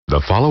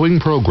The following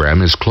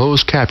program is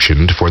closed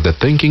captioned for the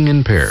thinking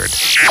impaired.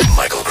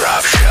 Michael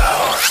Groff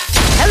Show.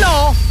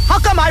 Hello, how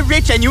come I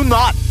rich and you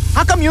not?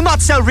 How come you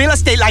not sell real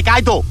estate like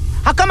I do?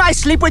 How come I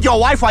sleep with your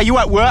wife while you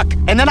at work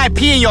and then I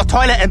pee in your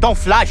toilet and don't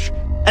flush?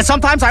 And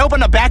sometimes I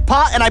open the back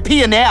part and I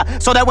pee in there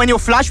so that when you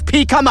flush,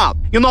 pee come out.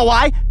 You know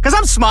why? Because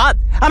I'm smart.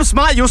 I'm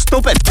smart, you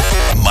stupid.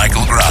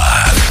 Michael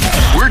Groff.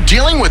 We're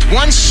dealing with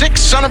one sick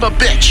son of a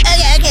bitch.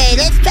 Okay,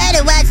 let's try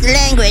to watch the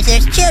language.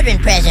 There's children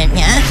present,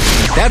 huh?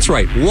 That's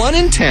right. 1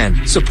 in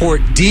 10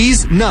 support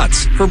D's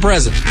Nuts for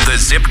president. The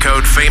zip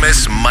code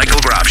famous Michael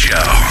Groff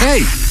Show.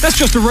 Hey, that's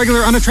just a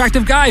regular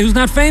unattractive guy who's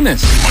not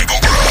famous. Michael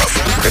Groff.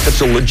 If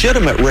it's a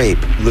legitimate rape,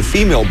 the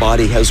female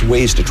body has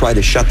ways to try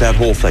to shut that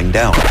whole thing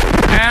down.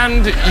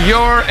 And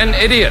you're an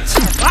idiot.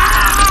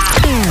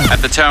 At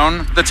the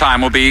tone, the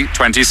time will be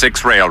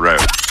 26 Railroad.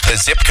 The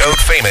zip code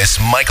famous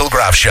Michael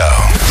Groff Show.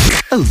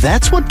 Oh,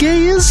 that's what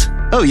gay is?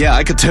 Oh, yeah,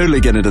 I could totally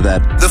get into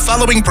that. The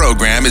following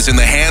program is in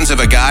the hands of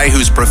a guy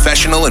whose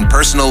professional and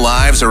personal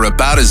lives are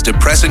about as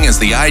depressing as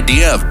the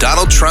idea of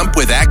Donald Trump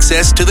with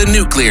access to the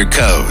nuclear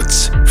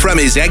codes. From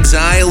his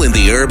exile in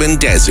the urban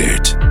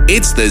desert,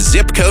 it's the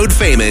zip code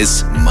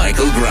famous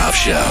Michael Groff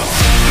Show.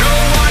 No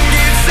one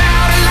gets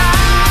out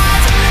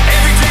alive.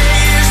 Every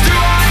day is do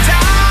or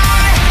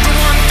die. The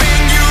one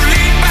thing you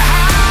leave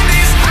behind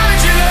is how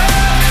did you love?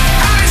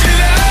 How did you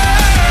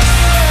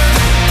love?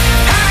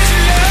 How did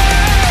you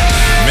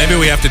love? Maybe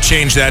we have to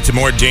change that to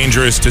more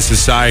dangerous to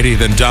society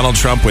than Donald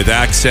Trump with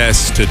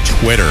access to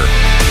Twitter.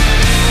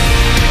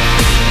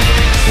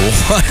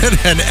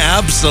 What an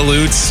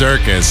absolute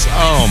circus.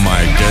 Oh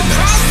my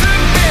goodness.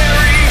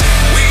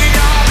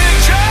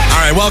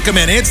 All right, welcome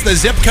in. It's the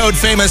zip code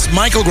famous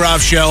Michael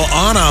Groff Show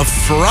on a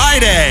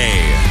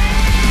Friday.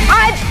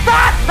 I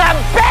thought the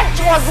bitch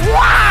was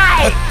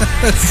white!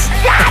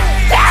 God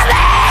damn it!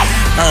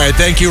 All right,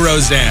 thank you,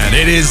 Roseanne.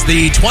 It is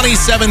the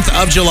 27th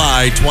of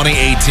July,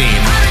 2018.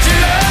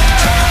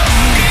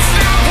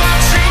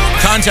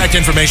 Contact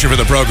information for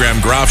the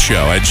program,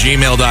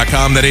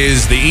 groffshow@gmail.com. That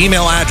is the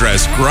email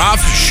address,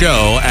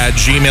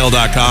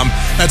 groffshow@gmail.com.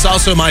 That's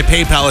also my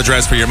PayPal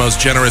address for your most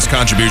generous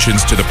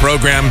contributions to the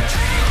program,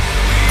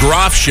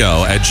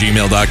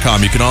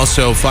 groffshow@gmail.com. You can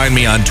also find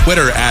me on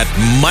Twitter at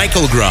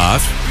Michael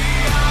Groff,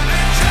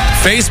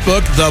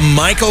 Facebook, The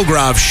Michael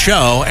Groff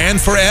Show,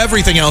 and for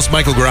everything else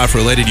Michael Groff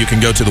related, you can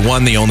go to the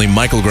one, the only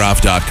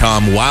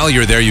michaelgroff.com. While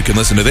you're there, you can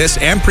listen to this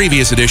and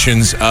previous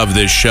editions of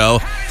this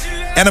show.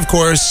 And, of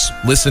course,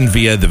 listen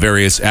via the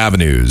various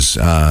avenues.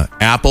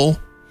 Apple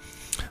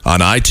on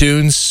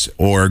iTunes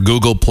or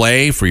Google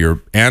Play for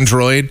your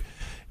Android.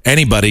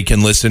 Anybody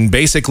can listen.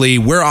 Basically,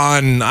 we're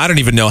on, I don't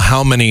even know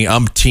how many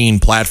umpteen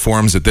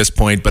platforms at this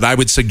point, but I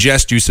would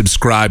suggest you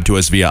subscribe to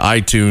us via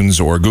iTunes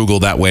or Google.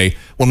 That way,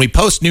 when we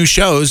post new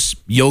shows,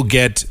 you'll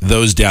get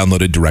those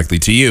downloaded directly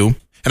to you.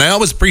 And I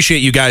always appreciate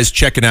you guys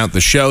checking out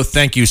the show.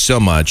 Thank you so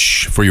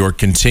much for your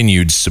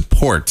continued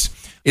support.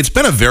 It's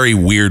been a very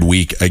weird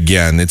week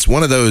again. It's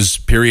one of those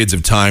periods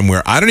of time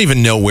where I don't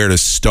even know where to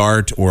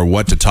start or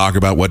what to talk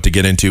about, what to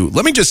get into.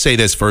 Let me just say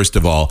this first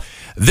of all.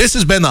 This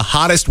has been the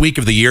hottest week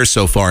of the year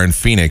so far in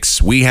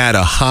Phoenix. We had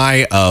a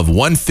high of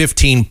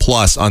 115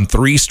 plus on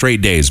 3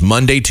 straight days,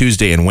 Monday,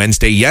 Tuesday, and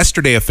Wednesday.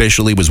 Yesterday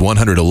officially was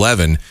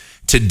 111.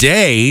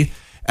 Today,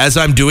 as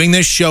I'm doing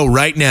this show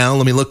right now,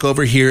 let me look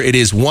over here. It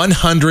is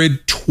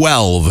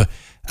 112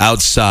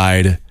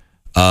 outside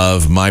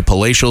of my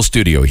palatial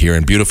studio here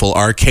in beautiful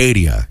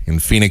Arcadia in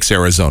Phoenix,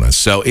 Arizona.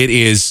 So it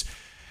is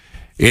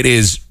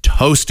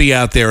toasty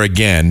out there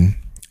again.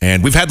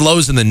 And we've had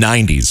lows in the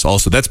 90s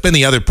also. That's been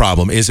the other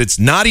problem, is it's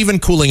not even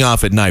cooling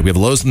off at night. We have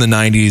lows in the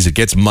 90s. It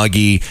gets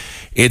muggy.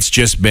 It's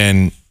just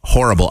been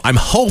horrible. I'm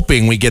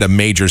hoping we get a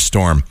major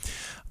storm.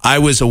 I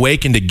was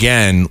awakened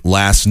again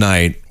last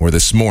night or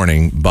this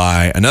morning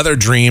by another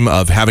dream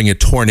of having a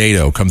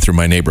tornado come through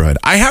my neighborhood.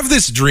 I have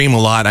this dream a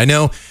lot. I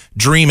know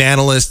dream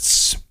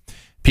analysts,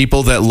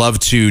 people that love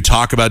to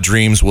talk about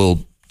dreams,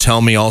 will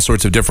tell me all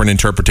sorts of different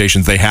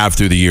interpretations they have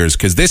through the years,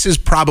 because this is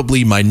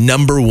probably my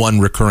number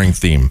one recurring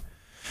theme.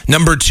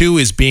 Number 2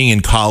 is being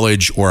in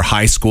college or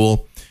high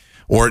school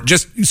or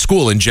just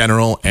school in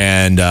general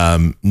and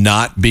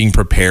not being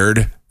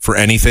prepared for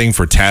anything,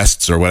 for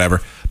tests or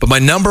whatever. But my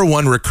number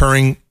one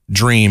recurring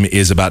dream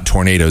is about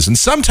tornadoes. And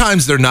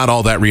sometimes they're not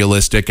all that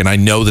realistic, and I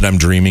know that I'm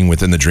dreaming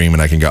within the dream,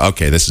 and I can go,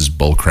 okay, this is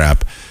bull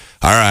crap.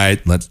 All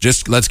right, let's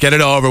get it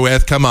over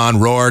with. Come on,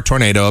 roar,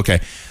 tornado. Okay.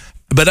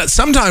 But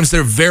sometimes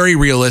they're very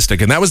realistic.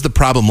 And that was the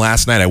problem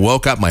last night. I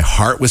woke up, my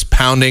heart was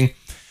pounding.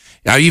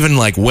 I even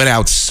went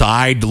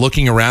outside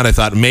looking around. I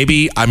thought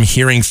maybe I'm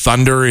hearing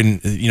thunder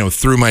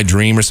through my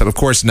dream or something. Of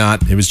course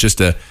not. It was just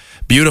a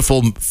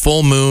beautiful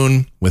full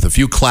moon with a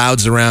few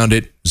clouds around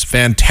it. It was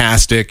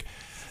fantastic.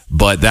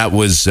 But that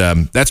was,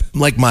 that's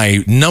like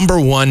my number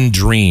one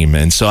dream.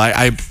 And so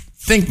I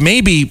think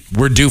maybe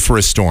we're due for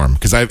a storm,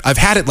 because I've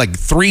had it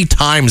 3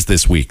 times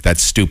this week, that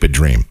stupid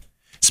dream.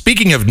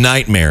 Speaking of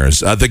nightmares,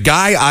 the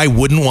guy I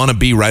wouldn't want to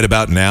be right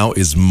about now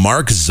is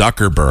Mark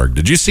Zuckerberg.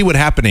 Did you see what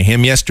happened to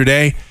him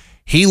yesterday?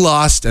 he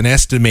lost an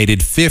estimated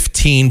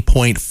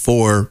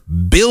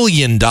 $15.4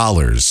 billion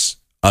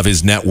of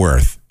his net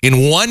worth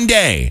in one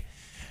day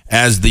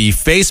as the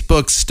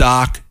Facebook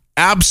stock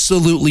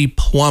absolutely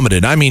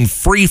plummeted. I mean,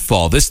 free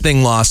fall. This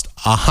thing lost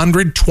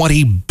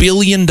 $120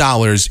 billion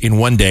in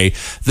one day,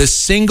 the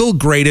single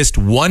greatest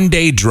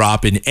one-day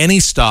drop in any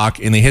stock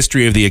in the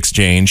history of the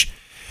exchange.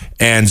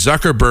 And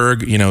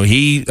Zuckerberg,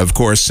 he, of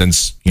course,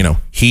 since,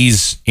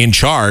 he's in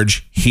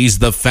charge, he's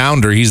the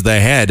founder, he's the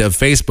head of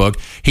Facebook,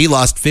 he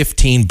lost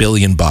 $15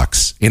 billion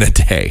in a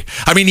day.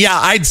 I mean, yeah,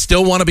 I'd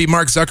still want to be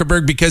Mark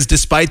Zuckerberg because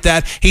despite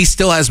that, he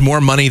still has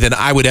more money than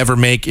I would ever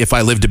make if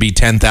I lived to be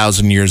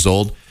 10,000 years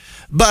old.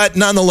 But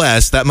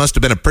nonetheless, that must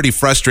have been a pretty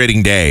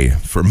frustrating day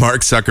for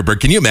Mark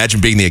Zuckerberg. Can you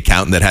imagine being the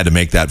accountant that had to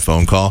make that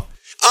phone call?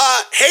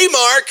 Hey,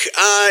 Mark.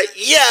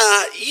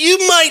 Yeah, you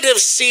might have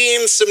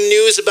seen some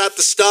news about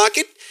the stock.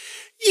 It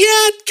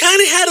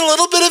kind of had a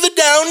little bit of a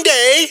down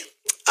day.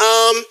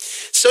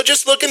 So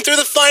just looking through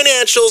the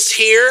financials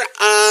here,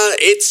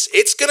 it's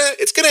gonna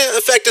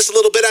affect us a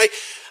little bit.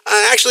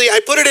 I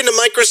put it into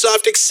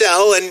Microsoft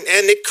Excel and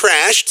it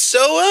crashed,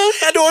 so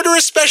had to order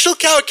a special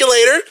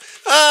calculator.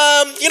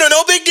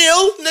 No big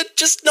deal.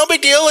 Just no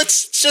big deal.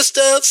 It's just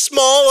a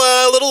small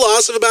little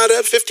loss of about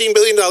 $15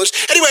 billion.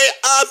 Anyway,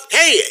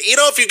 hey,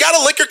 if you got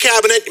a liquor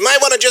cabinet, you might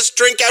want to just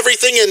drink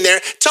everything in there.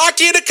 Talk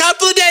to you in a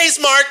couple of days,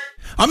 Mark.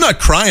 I'm not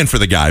crying for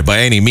the guy by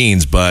any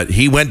means, but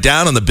he went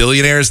down on the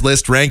billionaires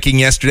list ranking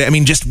yesterday. I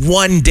mean, just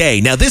one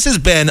day. Now, this has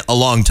been a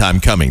long time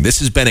coming. This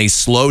has been a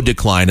slow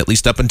decline, at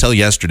least up until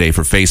yesterday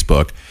for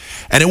Facebook.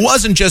 And it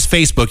wasn't just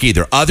Facebook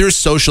either. Other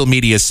social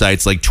media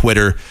sites like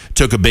Twitter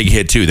took a big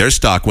hit too. Their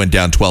stock went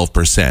down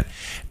 12%.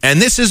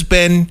 And this has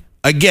been,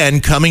 again,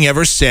 coming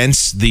ever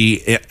since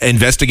the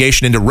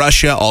investigation into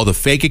Russia, all the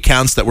fake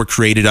accounts that were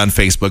created on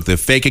Facebook, the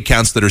fake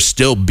accounts that are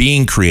still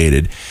being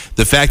created,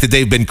 the fact that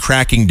they've been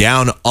cracking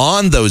down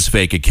on those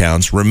fake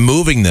accounts,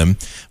 removing them,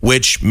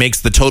 which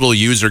makes the total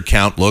user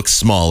count look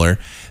smaller.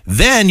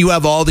 Then you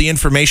have all the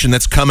information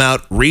that's come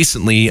out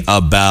recently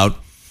about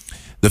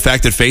the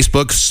fact that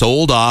Facebook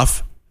sold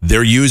off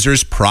their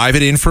users'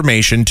 private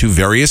information to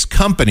various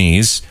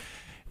companies,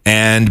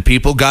 and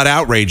people got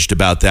outraged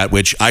about that,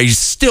 which I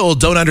still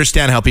don't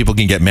understand how people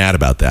can get mad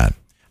about that.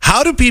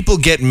 How do people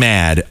get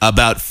mad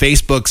about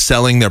Facebook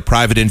selling their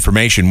private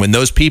information when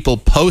those people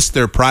post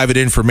their private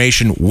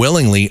information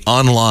willingly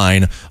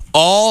online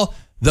all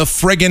the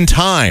friggin'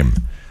 time?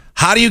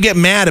 How do you get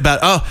mad about,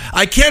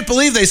 I can't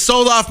believe they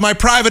sold off my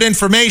private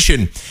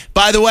information.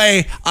 By the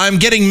way, I'm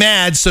getting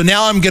mad, so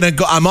now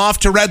I'm off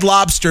to Red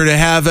Lobster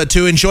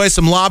to enjoy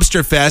some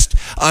Lobster Fest.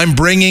 I'm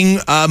bringing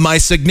my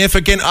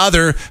significant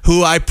other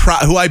who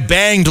I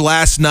banged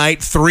last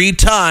night 3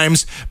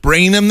 times,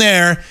 bringing them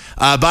there.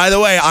 By the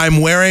way,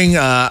 I'm wearing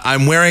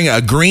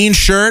a green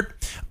shirt.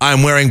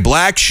 I'm wearing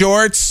black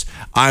shorts.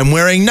 I'm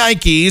wearing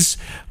Nikes.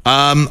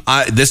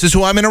 This is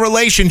who I'm in a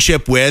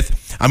relationship with.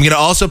 I'm going to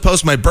also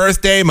post my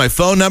birthday, my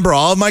phone number,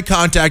 all of my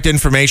contact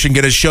information.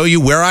 Going to show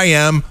you where I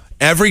am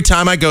every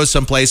time I go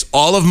someplace.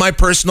 All of my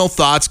personal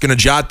thoughts, going to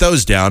jot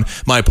those down.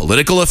 My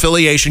political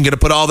affiliation, going to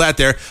put all that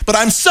there. But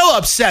I'm so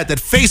upset that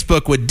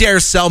Facebook would dare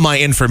sell my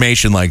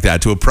information like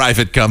that to a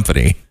private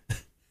company.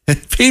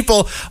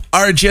 People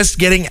are just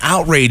getting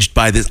outraged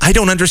by this. I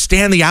don't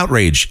understand the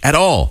outrage at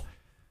all.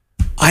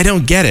 I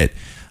don't get it.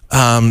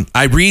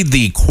 I read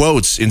the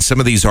quotes in some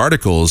of these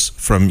articles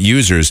from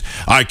users.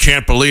 I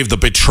can't believe the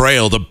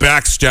betrayal, the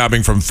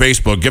backstabbing from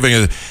Facebook.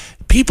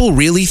 People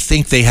really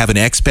think they have an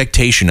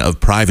expectation of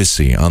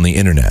privacy on the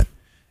internet.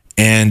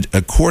 And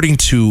according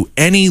to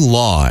any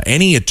law,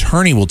 any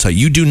attorney will tell you,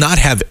 you do not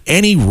have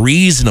any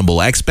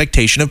reasonable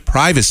expectation of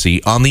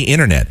privacy on the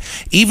internet.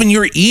 Even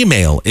your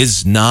email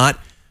is not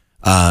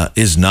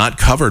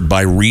covered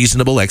by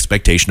reasonable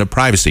expectation of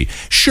privacy.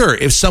 Sure,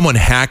 if someone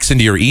hacks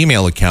into your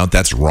email account,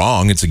 that's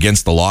wrong. It's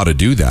against the law to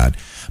do that.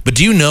 But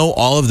do you know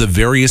all of the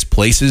various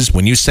places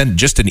when you send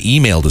just an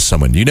email to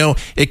someone? You know,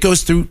 it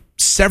goes through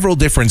several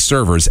different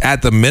servers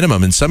at the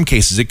minimum. In some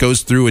cases, it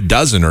goes through a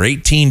dozen or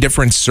 18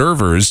 different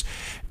servers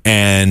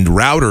and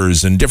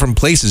routers and different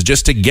places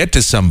just to get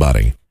to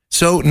somebody.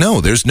 So,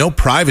 no, there's no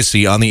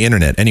privacy on the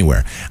internet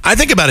anywhere. I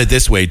think about it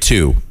this way,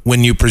 too,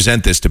 when you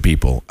present this to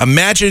people.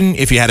 Imagine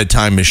if you had a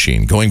time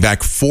machine going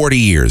back 40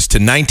 years to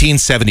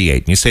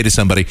 1978, and you say to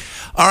somebody,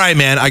 all right,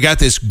 man, I got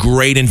this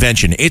great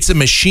invention. It's a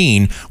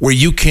machine where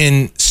you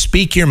can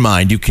speak your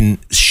mind. You can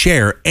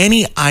share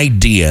any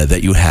idea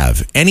that you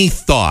have, any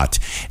thought,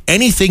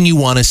 anything you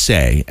want to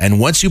say. And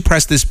once you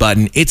press this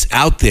button, it's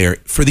out there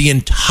for the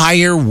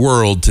entire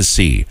world to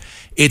see.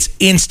 It's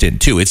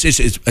instant, too. It's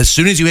as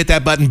soon as you hit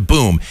that button,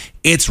 boom,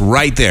 It's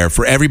right there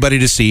for everybody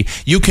to see.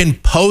 You can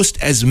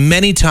post as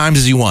many times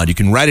as you want. You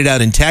can write it out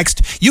in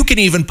text. You can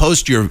even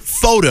post your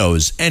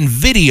photos and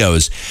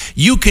videos.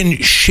 You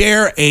can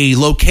share a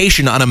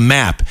location on a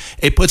map.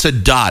 It puts a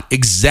dot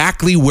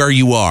exactly where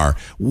you are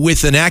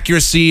with an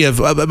accuracy of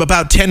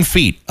about 10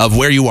 feet of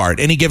where you are at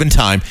any given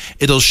time.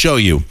 It'll show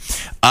you.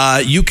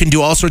 You can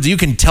do all sorts. You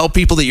can tell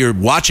people that you're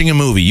watching a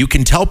movie. You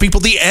can tell people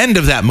the end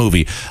of that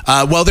movie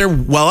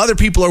while other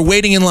people are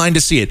waiting in line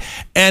to see it.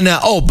 And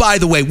by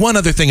the way, one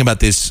other thing about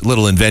this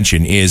little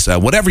invention is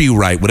whatever you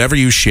write, whatever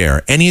you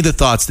share, any of the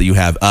thoughts that you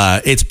have,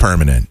 it's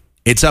permanent.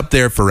 It's up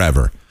there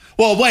forever.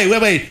 Well,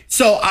 wait.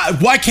 So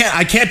I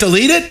can't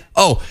delete it?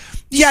 Oh,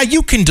 yeah,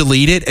 you can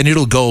delete it and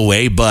it'll go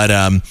away. But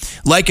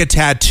like a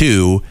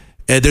tattoo,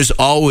 there's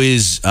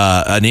always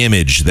an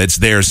image that's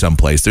there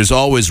someplace. There's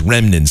always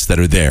remnants that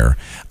are there.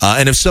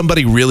 And if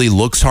somebody really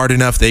looks hard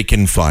enough, they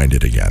can find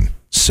it again.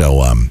 So,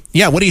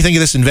 what do you think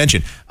of this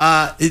invention?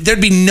 There'd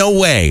be no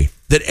way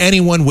that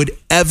anyone would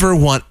ever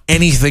want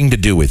anything to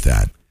do with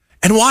that.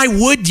 And why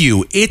would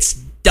you? It's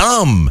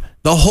dumb.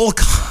 The whole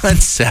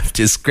concept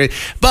is great.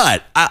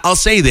 But I'll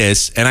say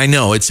this, and I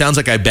know it sounds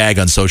like I bag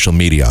on social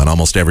media on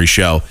almost every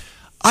show.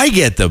 I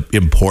get the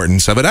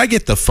importance of it. I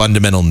get the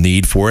fundamental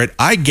need for it.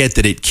 I get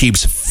that it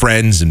keeps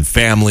friends and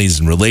families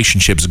and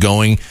relationships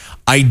going.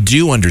 I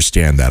do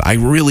understand that. I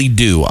really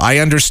do. I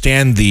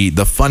understand the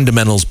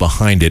fundamentals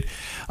behind it.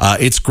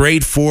 It's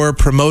great for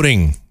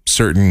promoting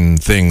certain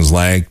things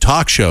like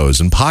talk shows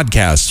and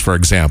podcasts, for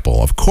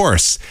example. Of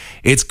course,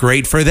 it's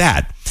great for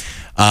that.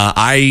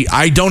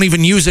 I don't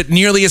even use it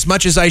nearly as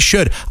much as I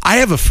should. I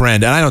have a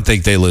friend, and I don't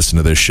think they listen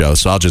to this show,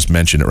 so I'll just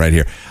mention it right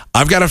here.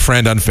 I've got a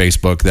friend on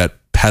Facebook that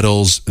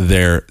peddles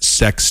their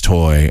sex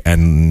toy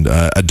and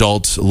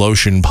adult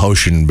lotion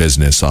potion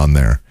business on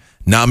there.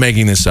 Not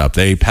making this up.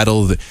 They're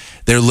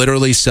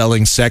literally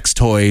selling sex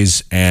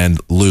toys and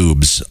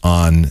lubes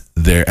on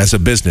there as a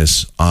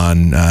business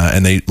on,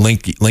 and they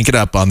link it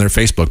up on their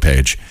Facebook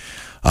page.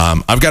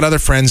 I've got other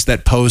friends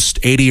that post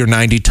 80 or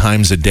 90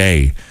 times a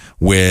day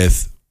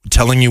with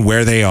telling you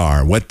where they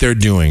are, what they're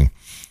doing,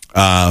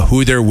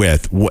 who they're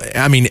with.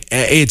 I mean,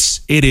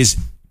 it is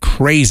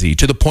crazy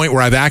to the point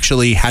where I've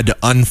actually had to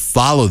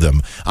unfollow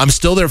them. I'm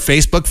still their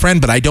Facebook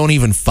friend, but I don't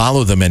even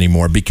follow them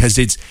anymore because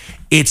it's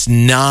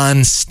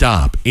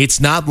nonstop.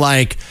 It's not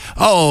like,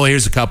 oh,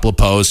 here's a couple of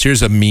posts,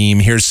 here's a meme,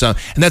 here's some.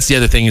 And that's the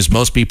other thing is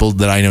most people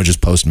that I know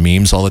just post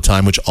memes all the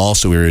time, which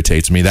also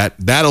irritates me.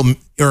 That'll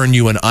earn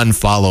you an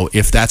unfollow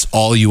if that's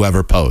all you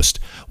ever post.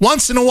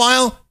 Once in a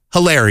while,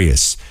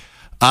 hilarious.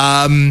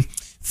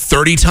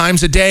 30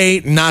 times a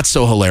day, not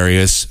so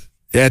hilarious.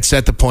 It's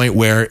at the point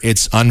where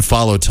it's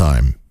unfollow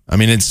time. I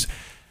mean,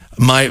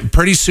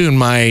 pretty soon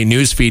my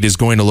news feed is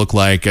going to look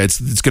like it's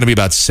going to be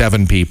about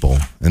 7 people,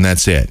 and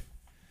that's it.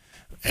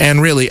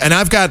 And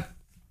I've got,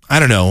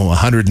 I don't know,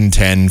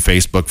 110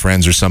 Facebook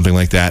friends or something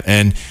like that.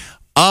 And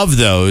of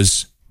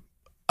those,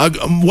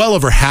 well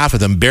over half of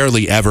them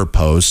barely ever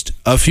post.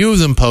 A few of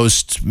them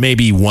post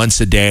maybe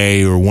once a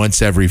day or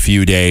once every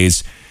few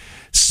days.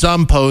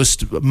 Some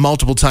post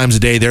multiple times a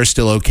day. They're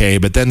still okay.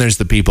 But then there's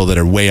the people that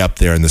are way up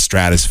there in the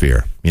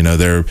stratosphere. You know,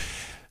 they're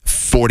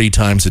 40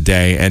 times a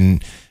day,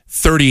 and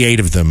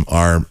 38 of them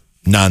are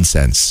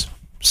nonsense.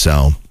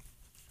 So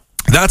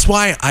that's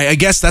why I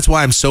guess that's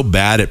why I'm so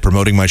bad at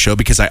promoting my show,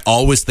 because I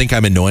always think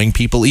I'm annoying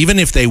people, even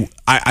if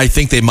I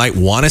think they might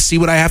want to see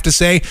what I have to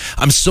say.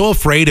 I'm so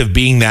afraid of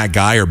being that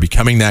guy or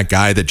becoming that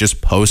guy that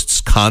just posts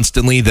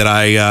constantly that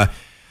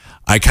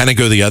I kind of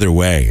go the other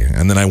way,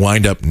 and then I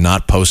wind up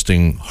not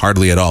posting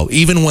hardly at all,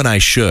 even when I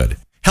should.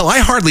 Hell, I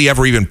hardly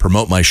ever even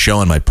promote my show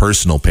on my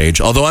personal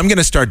page, although I'm going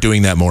to start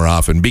doing that more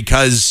often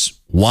because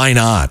why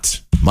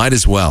not? Might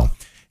as well.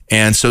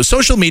 And so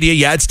social media,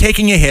 yeah, it's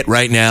taking a hit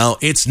right now.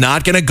 It's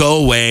not going to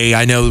go away.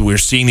 I know we're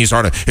seeing these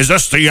articles. Is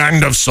this the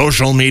end of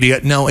social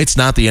media? No, it's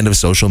not the end of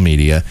social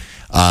media.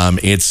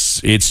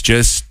 It's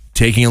just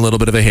taking a little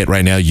bit of a hit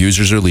right now.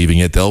 Users are leaving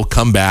it. They'll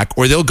come back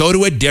or they'll go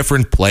to a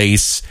different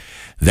place.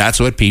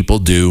 That's what people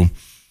do.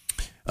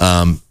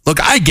 Look,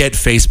 I get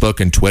Facebook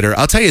and Twitter.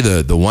 I'll tell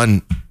you the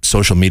one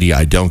social media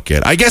I don't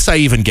get. I guess I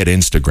even get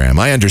Instagram.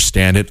 I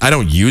understand it. I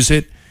don't use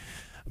it.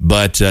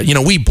 But,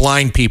 we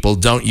blind people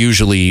don't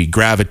usually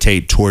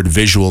gravitate toward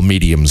visual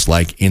mediums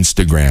like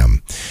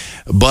Instagram.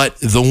 But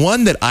the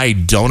one that I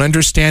don't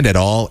understand at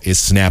all is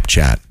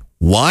Snapchat.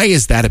 Why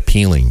is that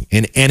appealing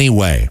in any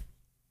way?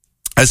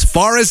 As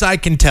far as I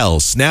can tell,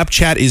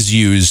 Snapchat is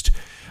used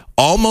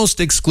almost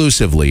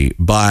exclusively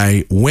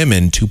by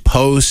women to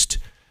post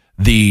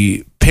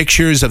the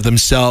pictures of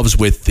themselves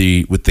with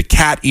the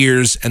cat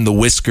ears and the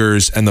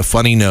whiskers and the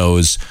funny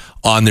nose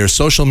on their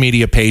social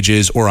media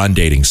pages or on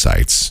dating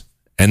sites.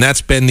 And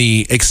that's been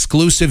the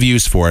exclusive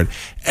use for it.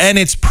 And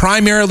it's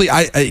primarily,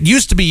 it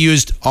used to be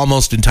used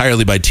almost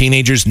entirely by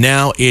teenagers.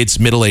 Now it's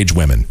middle-aged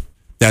women.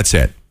 That's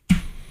it.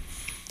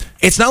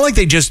 It's not like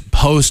they just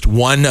post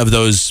one of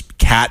those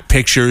cat cat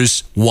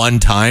pictures one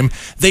time.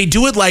 They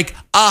do it like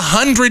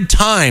 100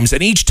 times.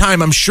 And each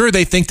time I'm sure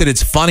they think that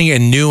it's funny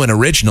and new and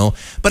original.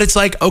 But it's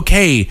like,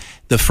 okay,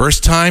 the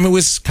first time it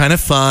was kind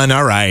of fun.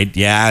 All right.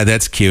 Yeah,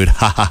 that's cute.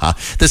 Ha ha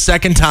ha. The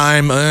second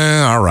time,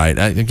 all right.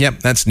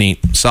 Yep, that's neat.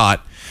 Saw it.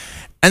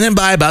 And then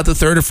by about the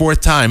third or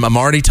fourth time, I'm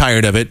already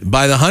tired of it.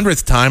 By the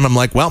 100th time, I'm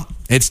like, well,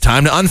 it's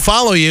time to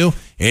unfollow you.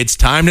 It's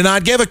time to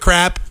not give a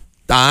crap.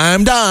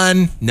 I'm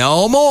done.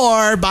 No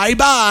more.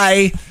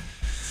 Bye-bye.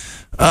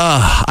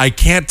 I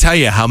can't tell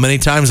you how many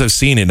times I've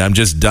seen it. I'm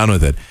just done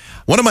with it.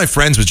 One of my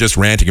friends was just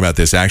ranting about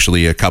this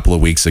actually a couple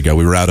of weeks ago.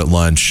 We were out at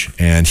lunch,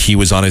 and he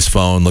was on his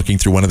phone looking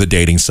through one of the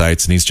dating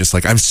sites, and he's just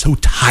like, I'm so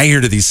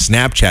tired of these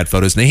Snapchat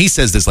photos. And he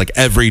says this like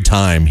every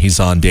time he's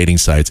on dating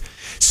sites.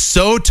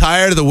 So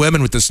tired of the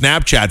women with the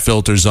Snapchat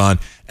filters on.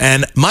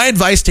 And my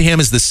advice to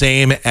him is the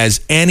same as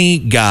any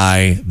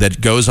guy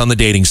that goes on the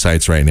dating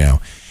sites right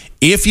now.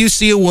 If you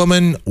see a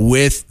woman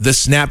with the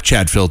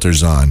Snapchat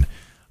filters on,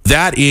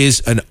 that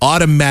is an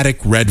automatic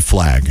red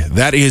flag.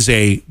 That is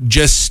a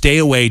just stay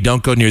away,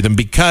 don't go near them,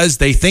 because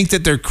they think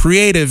that they're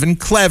creative and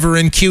clever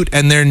and cute,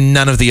 and they're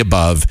none of the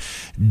above.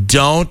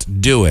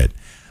 Don't do it.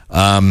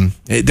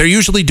 They're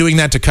usually doing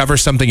that to cover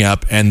something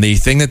up, and the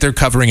thing that they're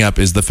covering up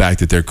is the fact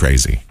that they're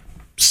crazy.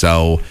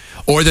 So,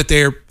 or that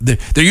they're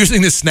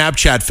using this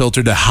Snapchat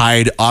filter to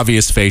hide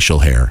obvious facial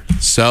hair.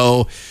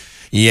 So,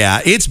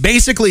 yeah, it's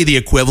basically the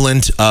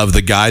equivalent of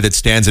the guy that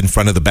stands in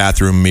front of the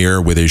bathroom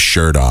mirror with his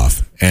shirt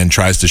off and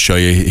tries to show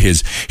you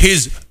his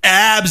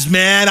abs,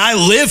 man. I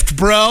lift,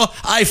 bro.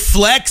 I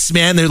flex,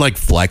 man. They're like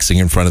flexing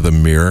in front of the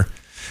mirror.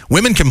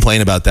 Women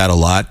complain about that a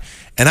lot.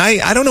 And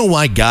I don't know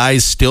why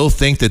guys still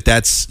think that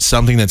that's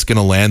something that's going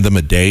to land them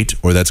a date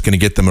or that's going to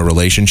get them a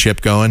relationship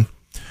going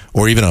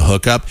or even a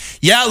hookup.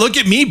 Yeah, look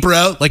at me,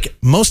 bro. Like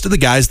most of the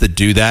guys that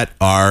do that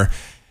are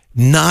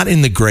not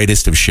in the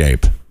greatest of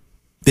shape.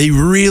 They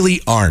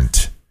really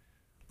aren't.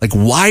 Like,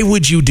 why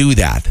would you do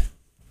that?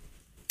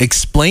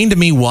 Explain to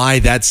me why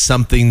that's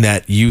something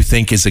that you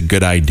think is a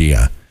good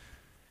idea.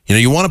 You know,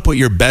 you want to put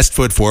your best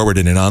foot forward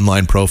in an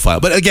online profile.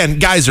 But again,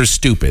 guys are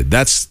stupid.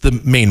 That's the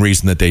main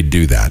reason that they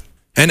do that.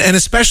 And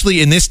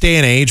especially in this day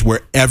and age where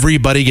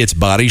everybody gets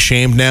body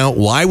shamed now,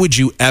 why would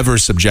you ever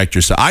subject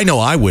yourself? I know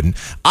I wouldn't.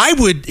 I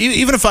would,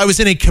 even if I was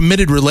in a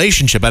committed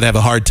relationship, I'd have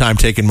a hard time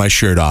taking my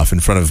shirt off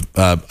in front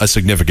of a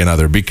significant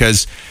other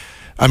because...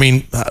 I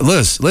mean,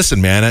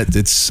 listen, man,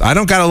 I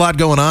don't got a lot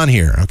going on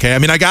here, okay? I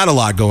mean, I got a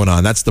lot going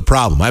on. That's the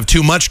problem. I have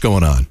too much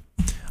going on.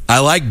 I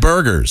like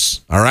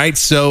burgers, all right?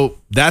 So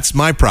that's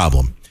my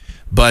problem.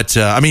 But,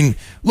 I mean,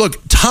 look,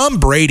 Tom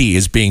Brady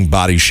is being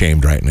body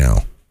shamed right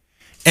now.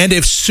 And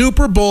if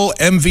Super Bowl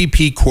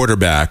MVP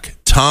quarterback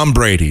Tom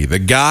Brady, the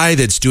guy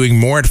that's doing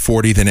more at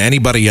 40 than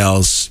anybody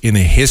else in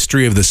the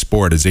history of the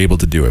sport is able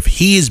to do, if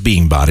he is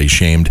being body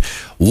shamed,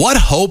 what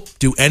hope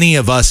do any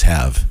of us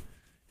have?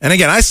 And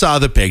again, I saw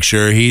the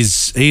picture.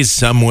 He's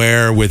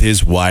somewhere with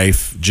his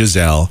wife,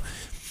 Giselle,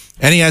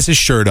 and he has his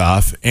shirt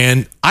off.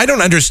 And I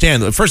don't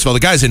understand. First of all, the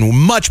guy's in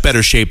much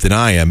better shape than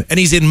I am. And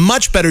he's in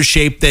much better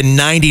shape than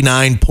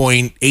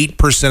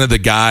 99.8% of the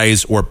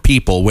guys or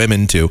people,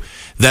 women too,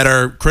 that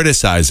are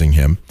criticizing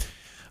him.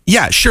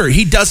 Yeah, sure,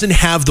 he doesn't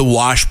have the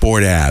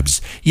washboard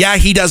abs. Yeah,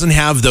 he doesn't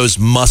have those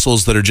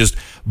muscles that are just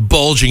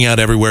bulging out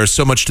everywhere,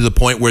 so much to the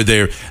point where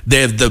the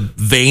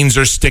veins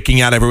are sticking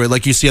out everywhere,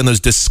 like you see on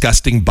those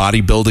disgusting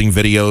bodybuilding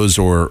videos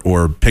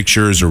or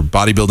pictures or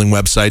bodybuilding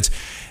websites.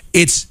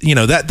 It's, you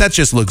know, that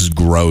just looks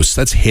gross.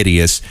 That's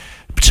hideous.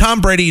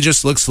 Tom Brady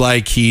just looks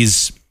like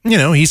he's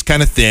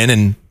kind of thin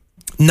and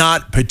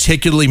not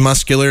particularly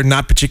muscular,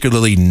 not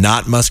particularly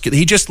not muscular.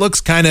 He just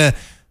looks kind of,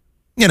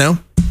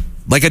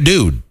 like a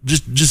dude.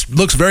 Just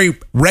looks very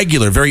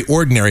regular, very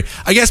ordinary.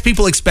 I guess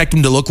people expect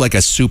him to look like a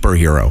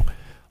superhero.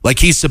 Like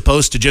he's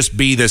supposed to just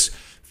be this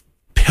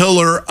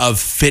pillar of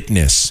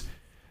fitness.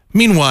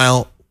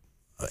 Meanwhile,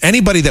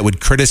 anybody that would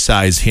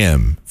criticize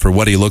him for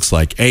what he looks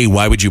like, A,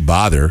 why would you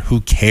bother? Who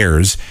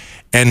cares?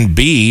 And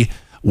B,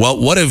 well,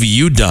 what have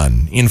you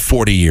done in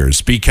 40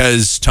 years?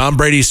 Because Tom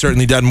Brady's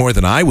certainly done more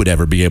than I would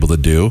ever be able to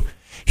do.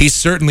 He's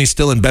certainly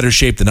still in better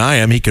shape than I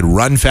am. He could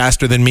run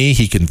faster than me.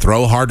 He can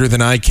throw harder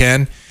than I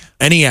can.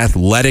 Any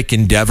athletic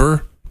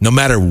endeavor, no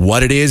matter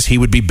what it is, he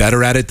would be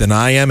better at it than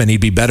I am, and he'd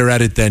be better at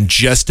it than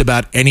just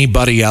about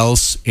anybody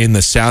else in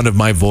the sound of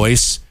my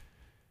voice.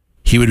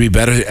 He would be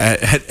better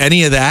at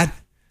any of that.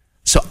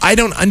 So I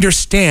don't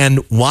understand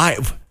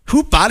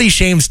who body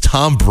shames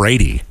Tom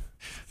Brady?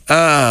 All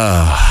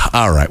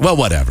right, well,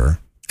 whatever.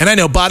 And I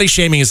know body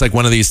shaming is like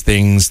one of these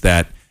things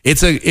that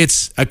it's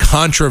a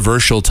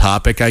controversial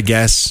topic, I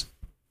guess.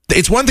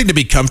 It's one thing to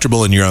be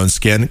comfortable in your own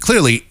skin.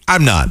 Clearly,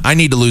 I'm not. I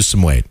need to lose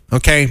some weight,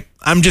 okay?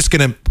 I'm just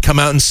going to come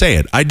out and say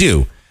it. I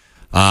do.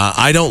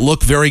 I don't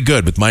look very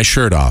good with my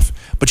shirt off.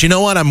 But you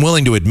know what? I'm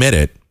willing to admit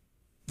it.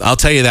 I'll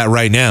tell you that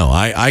right now.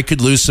 I could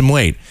lose some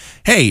weight.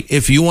 Hey,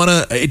 if you want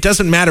to, it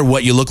doesn't matter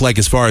what you look like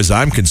as far as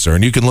I'm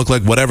concerned. You can look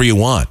like whatever you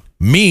want.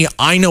 Me,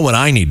 I know what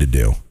I need to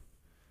do.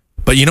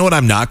 But you know what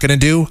I'm not going to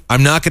do?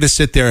 I'm not going to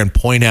sit there and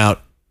point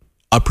out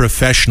a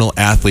professional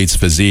athlete's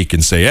physique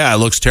and say, yeah, it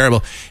looks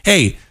terrible.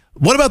 Hey,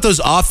 What about those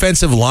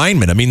offensive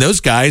linemen? I mean, those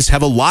guys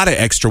have a lot of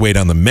extra weight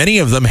on them. Many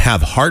of them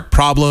have heart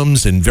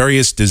problems and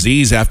various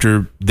disease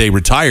after they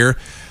retire.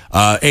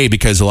 A,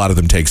 because a lot of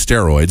them take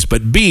steroids,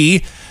 but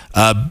B,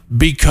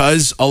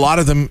 because a lot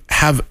of them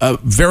have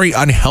very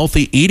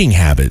unhealthy eating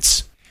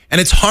habits. And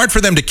it's hard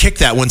for them to kick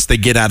that once they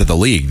get out of the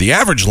league. The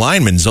average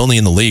lineman's only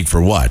in the league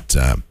for what,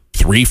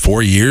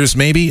 3-4 years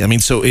maybe? I mean,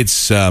 so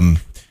it's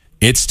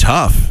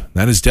tough.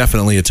 That is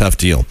definitely a tough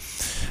deal.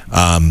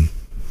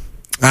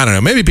 I don't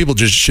know. Maybe people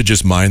should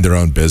just mind their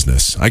own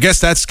business. I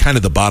guess that's kind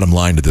of the bottom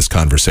line to this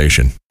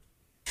conversation.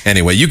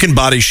 Anyway, you can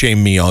body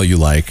shame me all you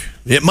like.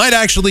 It might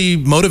actually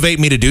motivate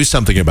me to do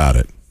something about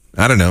it.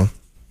 I don't know.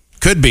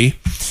 Could be.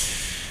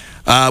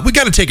 We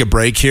got to take a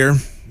break here.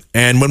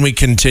 And when we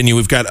continue,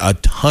 we've got a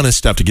ton of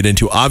stuff to get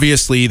into.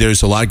 Obviously,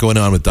 there's a lot going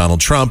on with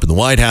Donald Trump in the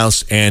White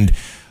House and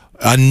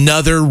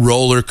another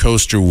roller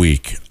coaster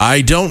week.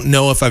 I don't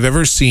know if I've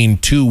ever seen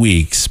 2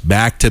 weeks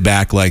back to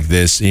back like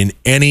this in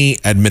any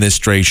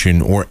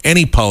administration or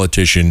any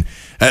politician,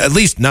 at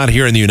least not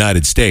here in the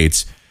United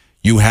States.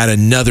 You had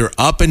another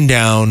up and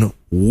down,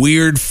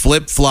 weird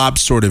flip-flop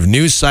sort of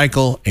news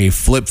cycle, a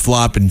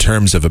flip-flop in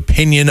terms of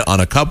opinion on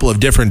a couple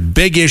of different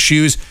big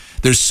issues.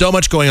 There's so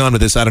much going on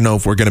with this. I don't know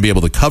if we're going to be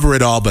able to cover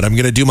it all, but I'm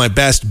going to do my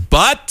best.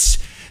 But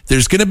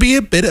there's going to be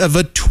a bit of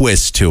a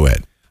twist to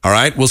it. All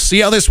right, we'll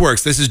see how this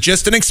works. This is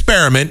just an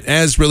experiment,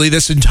 as really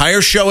this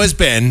entire show has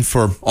been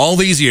for all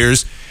these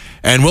years.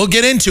 And we'll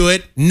get into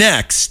it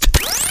next.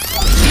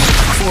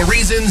 For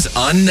reasons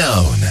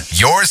unknown,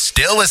 you're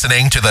still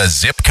listening to the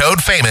Zip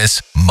Code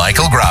Famous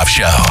Michael Groff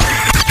Show.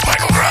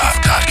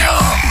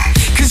 MichaelGroff.com.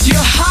 'Cause you're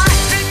hot.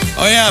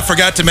 Oh, yeah, I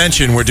forgot to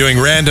mention we're doing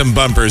random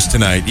bumpers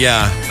tonight.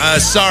 Yeah,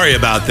 sorry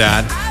about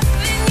that.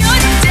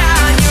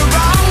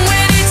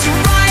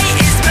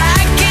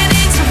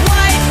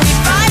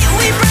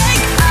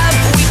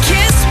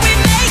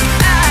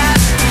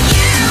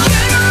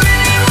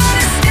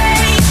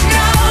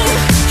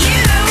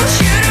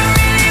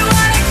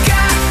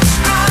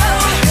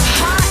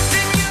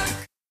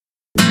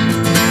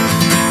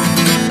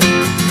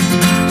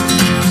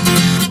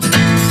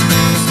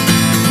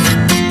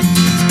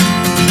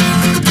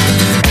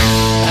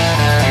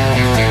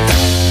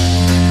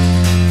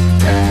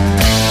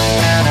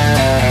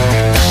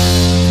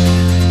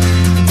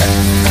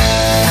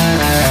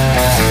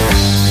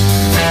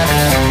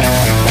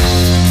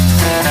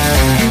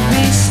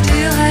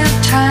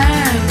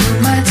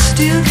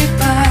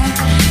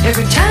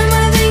 Every time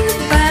I think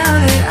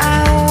about it,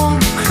 I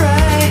want to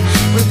cry.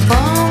 With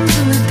bombs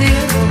and the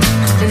devil,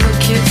 and the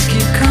kids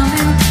keep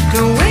coming.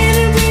 No way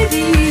to breathe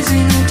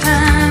easy, no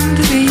time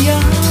to be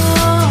young.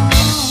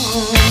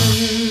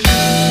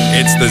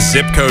 It's the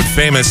Zip Code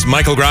Famous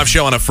Michael Groff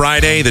Show on a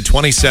Friday, the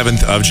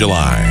 27th of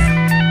July.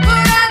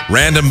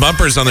 Random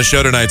bumpers on the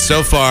show tonight.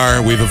 So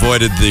far, we've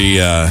avoided the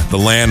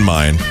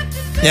landmine.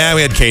 Yeah,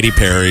 we had Katy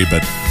Perry,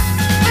 but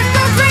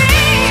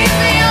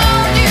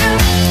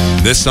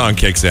this song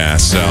kicks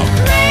ass, so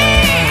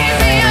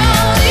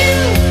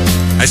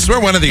I swear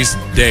one of these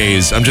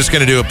days I'm just going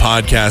to do a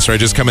podcast where I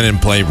just come in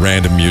and play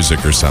random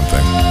music or something.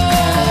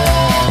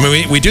 I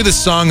mean, we do the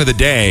song of the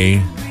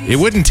day. It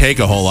wouldn't take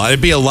a whole lot.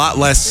 It'd be a lot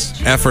less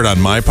effort on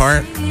my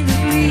part.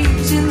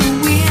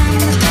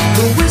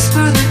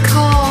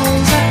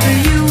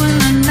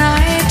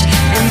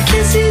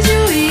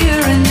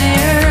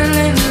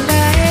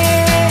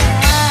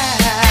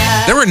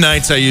 There were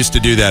nights I used to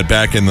do that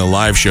back in the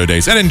live show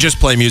days. I didn't just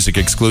play music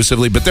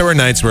exclusively, but there were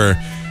nights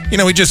where, you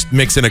know, we just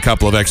mix in a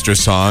couple of extra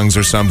songs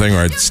or something, or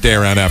I'd stay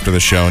around after the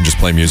show and just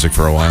play music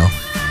for a while.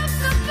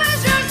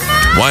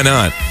 Why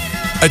not?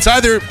 It's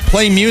either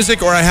play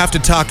music or I have to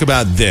talk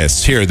about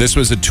this. Here, this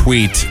was a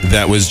tweet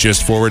that was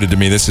just forwarded to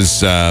me. This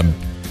is a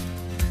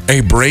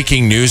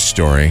breaking news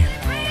story.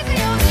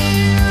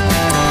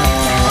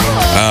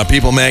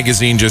 People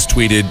Magazine just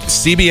tweeted,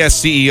 CBS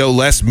CEO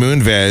Les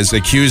Moonves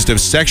accused of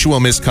sexual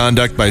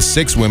misconduct by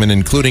 6 women,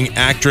 including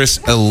actress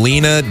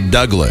Alina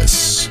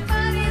Douglas.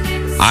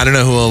 I don't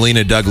know who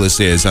Alina Douglas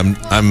is. I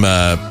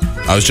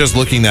was just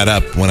looking that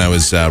up when I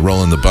was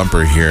rolling the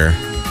bumper here.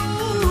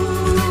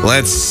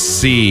 Let's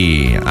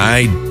see.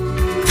 I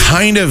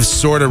kind of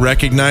sort of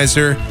recognize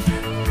her.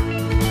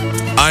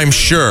 I'm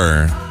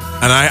sure.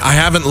 And I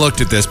haven't looked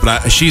at this,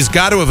 but she's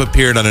got to have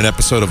appeared on an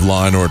episode of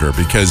Law & Order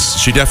because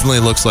she definitely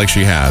looks like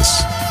she has.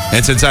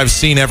 And since I've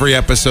seen every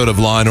episode of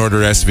Law & Order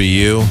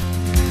SVU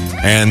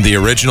and the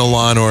original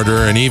Law & Order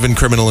and even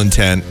Criminal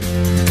Intent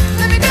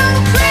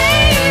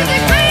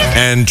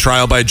and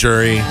Trial by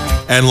Jury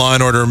and Law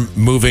 & Order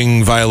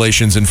Moving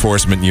Violations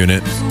Enforcement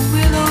Unit.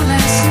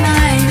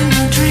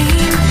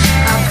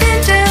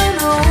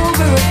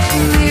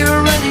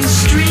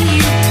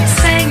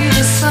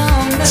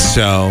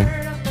 So...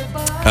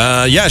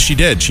 yeah, she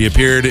did. She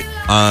appeared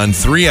on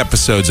 3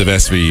 episodes of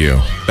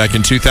SVU back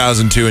in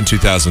 2002 and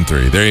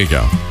 2003. There you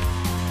go.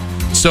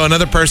 So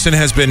another person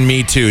has been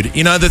Me Too'd.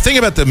 You know, the thing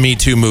about the Me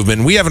Too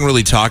movement, we haven't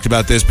really talked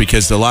about this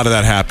because a lot of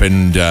that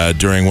happened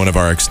during one of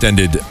our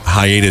extended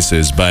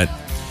hiatuses, but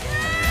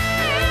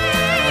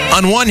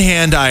On one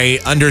hand, I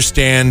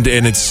understand,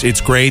 and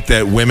it's great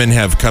that women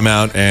have come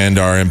out and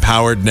are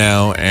empowered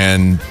now,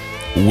 and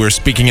we're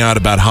speaking out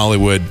about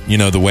Hollywood,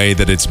 the way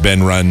that it's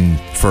been run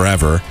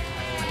forever.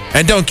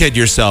 And don't kid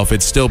yourself,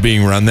 it's still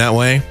being run that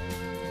way.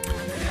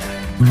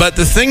 But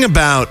the thing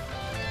about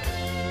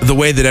the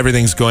way that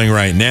everything's going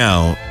right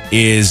now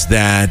is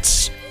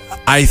that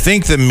I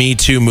think the Me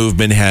Too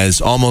movement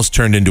has almost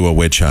turned into a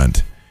witch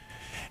hunt.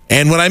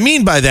 And what I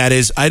mean by that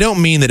is I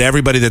don't mean that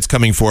everybody that's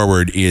coming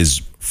forward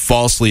is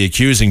falsely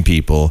accusing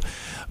people,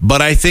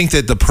 but I think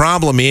that the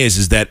problem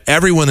is that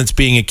everyone that's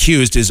being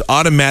accused is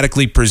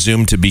automatically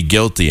presumed to be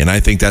guilty, and I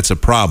think that's a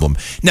problem.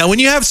 Now, when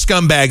you have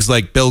scumbags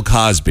like Bill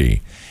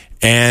Cosby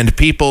and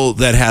people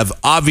that have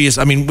obvious,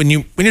 when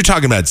you're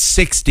talking about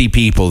 60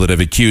 people that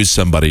have accused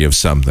somebody of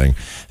something,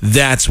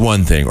 that's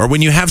one thing. Or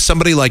when you have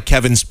somebody like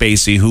Kevin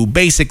Spacey who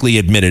basically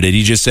admitted it.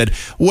 He just said,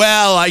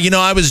 well,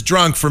 I was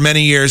drunk for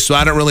many years, so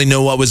I don't really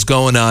know what was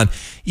going on.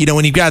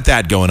 When you've got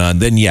that going on,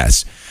 then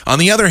yes. On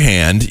the other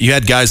hand, you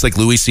had guys like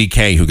Louis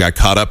C.K. who got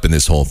caught up in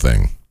this whole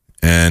thing.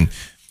 And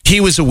he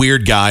was a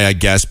weird guy, I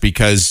guess,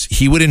 because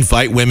he would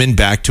invite women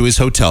back to his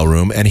hotel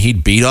room and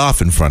he'd beat off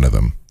in front of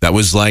them. That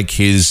was like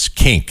his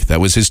kink.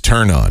 That was his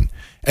turn on.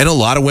 And a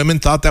lot of women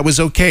thought that was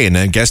okay. And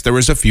I guess there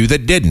was a few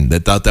that didn't,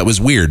 that thought that was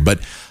weird.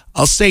 But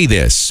I'll say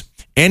this.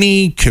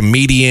 Any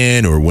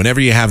comedian or whenever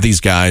you have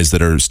these guys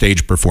that are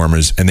stage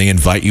performers and they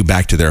invite you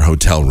back to their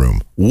hotel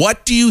room,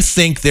 what do you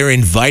think they're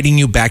inviting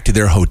you back to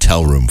their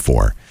hotel room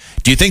for?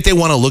 Do you think they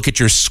want to look at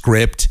your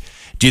script?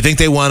 Do you think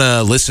they want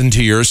to listen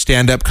to your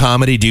stand-up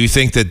comedy? Do you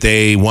think that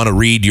they want to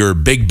read your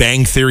Big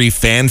Bang Theory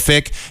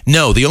fanfic?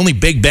 No, the only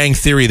Big Bang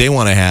Theory they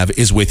want to have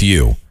is with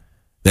you.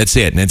 That's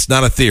it. And it's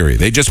not a theory.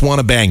 They just want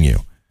to bang you.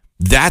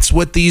 That's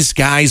what these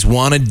guys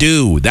want to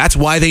do. That's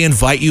why they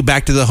invite you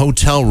back to the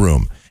hotel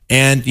room.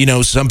 And,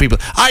 some people,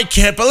 I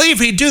can't believe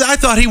he'd do that. I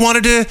thought he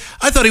wanted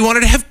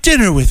to have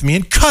dinner with me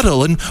and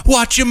cuddle and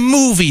watch a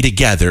movie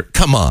together.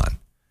 Come on.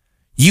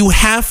 You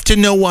have to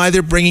know why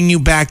they're bringing you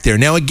back there.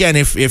 Now, again,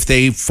 if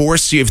they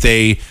force you, if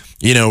they,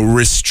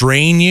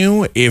 restrain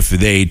you, if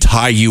they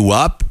tie you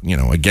up,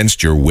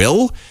 against your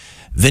will,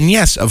 then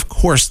yes, of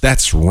course,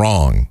 that's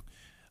wrong.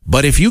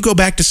 But if you go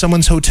back to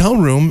someone's hotel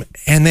room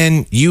and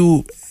then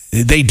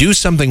they do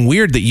something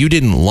weird that you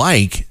didn't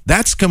like,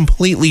 that's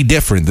completely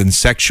different than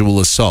sexual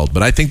assault.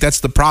 But I think that's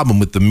the problem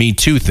with the Me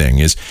Too thing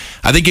is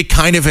I think it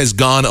kind of has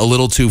gone a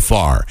little too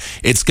far.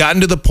 It's gotten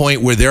to the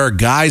point where there are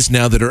guys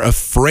now that are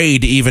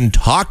afraid to even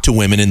talk to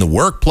women in the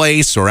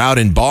workplace or out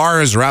in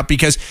bars or out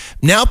because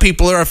now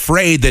people are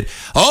afraid that,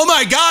 oh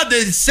my God,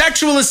 the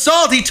sexual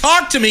assault, he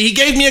talked to me, he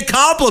gave me a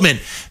compliment.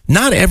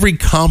 Not every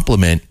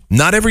compliment,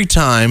 not every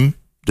time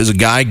does a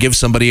guy give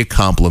somebody a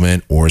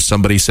compliment or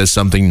somebody says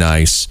something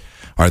nice,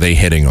 are they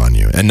hitting on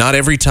you? And not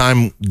every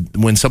time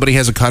when somebody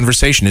has a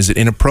conversation is it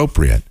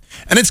inappropriate.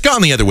 And it's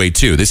gone the other way,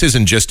 too. This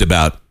isn't just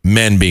about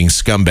men being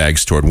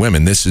scumbags toward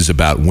women. This is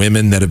about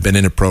women that have been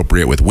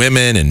inappropriate with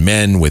women and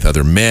men with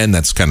other men.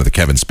 That's kind of the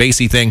Kevin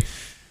Spacey thing.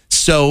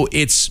 So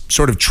it's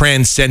sort of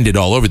transcended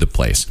all over the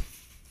place.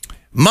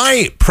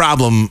 My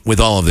problem with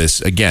all of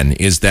this, again,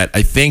 is that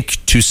I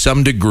think to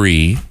some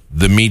degree,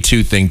 the Me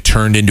Too thing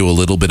turned into a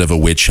little bit of a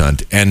witch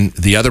hunt. And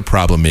the other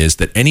problem is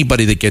that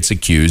anybody that gets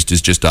accused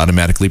is just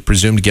automatically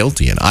presumed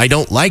guilty. And I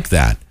don't like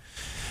that.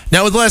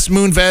 Now, with Les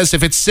Moonves,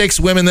 if it's 6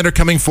 women that are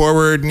coming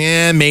forward,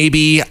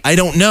 maybe. I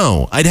don't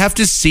know. I'd have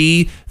to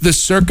see the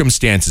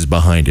circumstances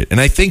behind it. And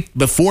I think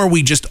before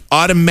we just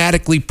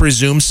automatically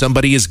presume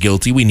somebody is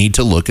guilty, we need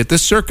to look at the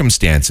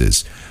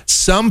circumstances.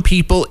 Some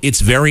people,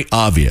 it's very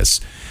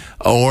obvious.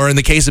 Or in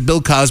the case of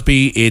Bill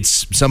Cosby,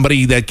 it's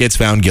somebody that gets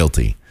found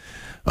guilty.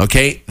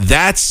 Okay,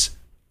 that's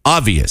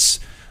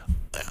obvious.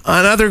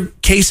 On other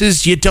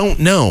cases, you don't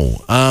know.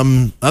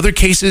 Other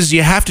cases,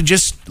 you have to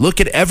just look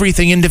at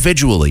everything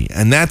individually.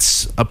 And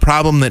that's a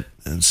problem that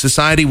in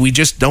society, we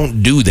just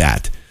don't do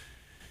that.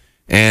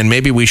 And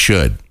maybe we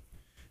should.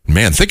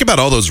 Man, think about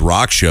all those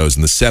rock shows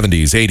in the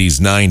 70s,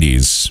 80s,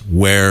 90s,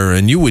 where,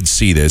 and you would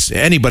see this,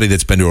 anybody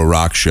that's been to a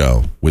rock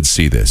show would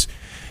see this.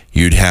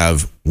 You'd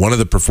have one of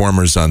the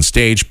performers on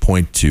stage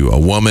point to a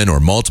woman or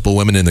multiple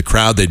women in the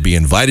crowd. They'd be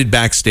invited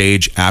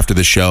backstage after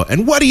the show.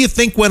 And what do you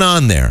think went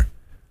on there?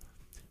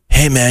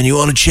 Hey, man, you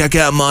want to check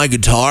out my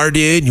guitar,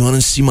 dude? You want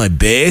to see my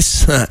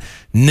bass?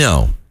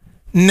 No.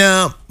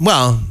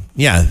 Well,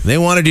 yeah, they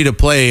wanted you to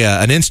play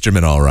an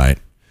instrument, all right.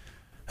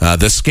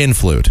 The skin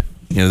flute.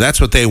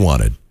 That's what they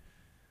wanted.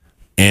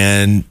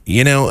 And,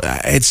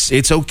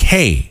 it's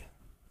okay.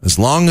 As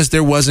long as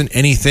there wasn't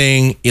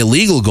anything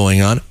illegal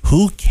going on,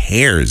 who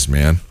cares,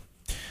 man?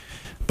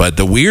 But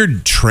the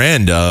weird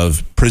trend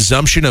of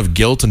presumption of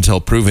guilt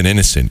until proven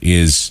innocent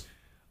is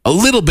a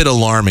little bit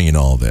alarming in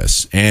all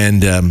this.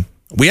 And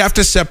we have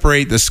to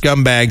separate the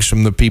scumbags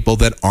from the people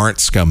that aren't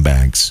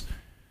scumbags.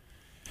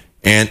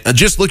 And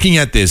just looking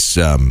at this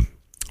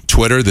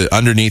Twitter,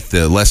 underneath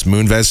the Les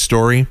Moonves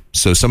story,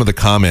 so some of the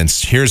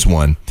comments, here's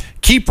one.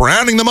 Keep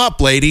rounding them up,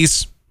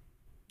 ladies.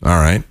 All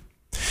right.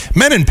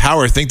 Men in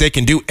power think they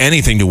can do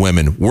anything to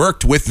women.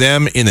 Worked with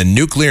them in the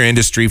nuclear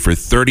industry for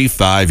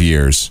 35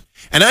 years.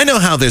 And I know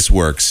how this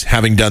works,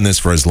 having done this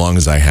for as long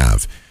as I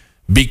have.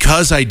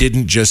 Because I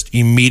didn't just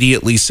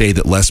immediately say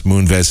that Les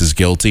Moonves is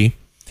guilty,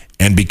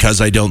 and because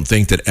I don't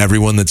think that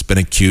everyone that's been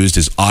accused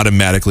is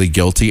automatically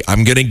guilty,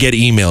 I'm going to get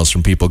emails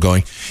from people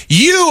going,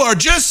 you are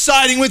just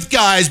siding with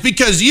guys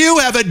because you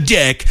have a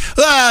dick.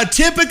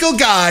 Typical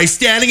guy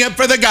standing up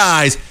for the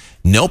guys.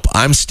 Nope,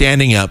 I'm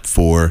standing up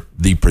for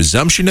the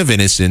presumption of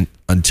innocent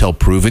until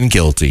proven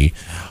guilty,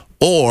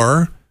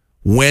 or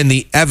when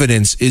the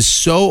evidence is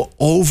so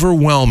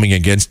overwhelming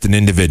against an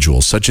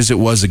individual, such as it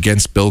was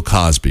against Bill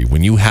Cosby,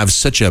 when you have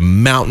such a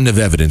mountain of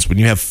evidence, when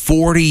you have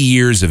 40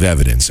 years of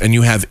evidence, and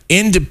you have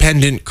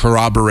independent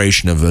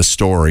corroboration of a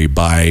story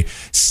by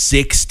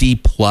 60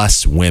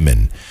 plus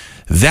women,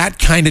 that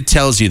kind of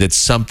tells you that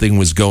something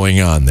was going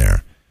on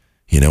there.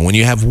 You know, when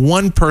you have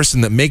one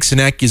person that makes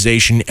an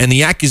accusation, and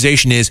the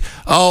accusation is,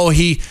 oh,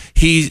 he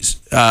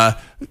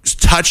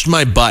touched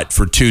my butt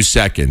for 2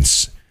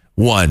 seconds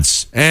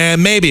once,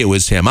 and maybe it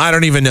was him. I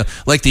don't even know.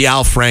 Like the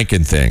Al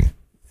Franken thing.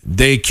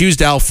 They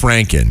accused Al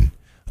Franken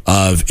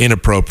of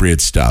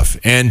inappropriate stuff.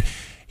 And,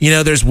 you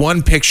know, there's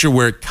one picture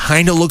where it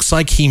kind of looks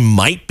like he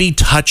might be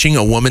touching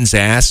a woman's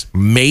ass.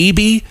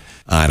 Maybe.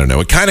 I don't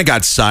know. It kind of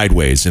got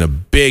sideways in a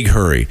big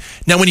hurry.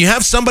 Now, when you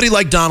have somebody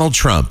like Donald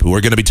Trump, who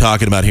we're going to be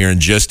talking about here in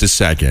just a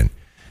second,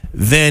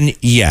 then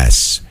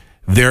yes,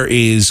 there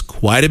is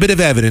quite a bit of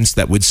evidence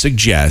that would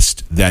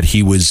suggest that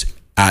he was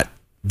at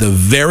the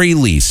very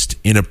least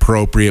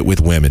inappropriate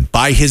with women.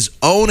 By his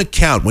own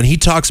account, when he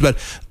talks about,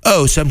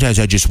 oh, sometimes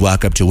I just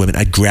walk up to women,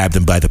 I grab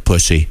them by the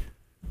pussy.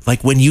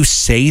 Like when you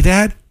say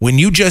that, when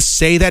you just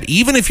say that,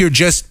 even if you're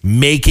just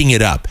making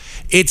it up,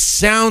 it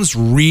sounds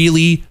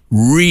really,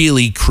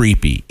 really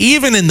creepy.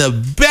 Even in the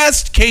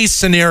best case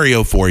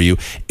scenario for you,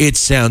 it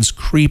sounds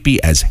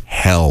creepy as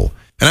hell.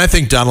 And I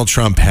think Donald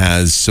Trump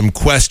has some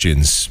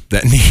questions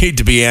that need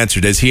to be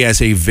answered, as he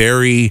has a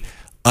very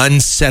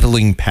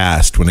unsettling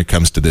past when it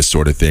comes to this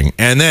sort of thing.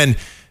 And then,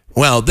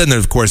 well, then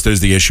of course there's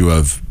the issue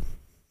of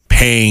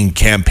paying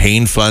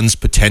campaign funds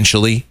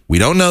potentially. We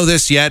don't know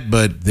this yet,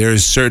 but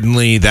there's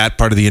certainly that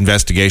part of the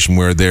investigation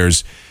where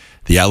there's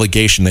the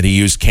allegation that he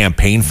used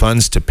campaign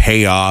funds to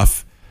pay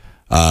off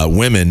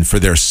women for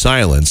their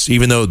silence.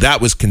 Even though that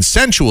was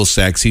consensual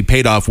sex, he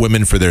paid off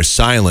women for their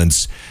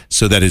silence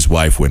so that his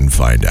wife wouldn't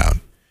find out.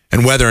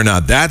 And whether or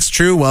not that's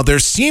true, well, there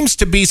seems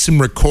to be some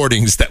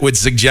recordings that would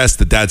suggest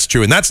that that's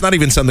true. And that's not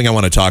even something I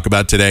want to talk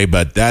about today,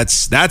 but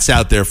that's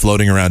out there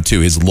floating around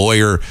too. His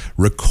lawyer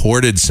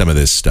recorded some of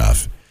this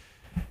stuff.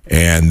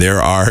 And there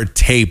are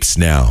tapes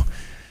now.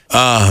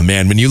 Oh,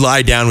 man, when you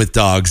lie down with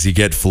dogs, you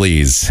get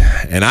fleas.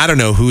 And I don't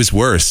know who's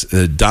worse,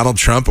 Donald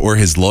Trump or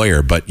his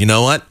lawyer. But you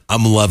know what?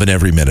 I'm loving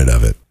every minute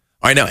of it.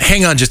 All right, now,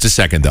 hang on just a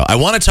second, though. I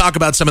want to talk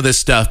about some of this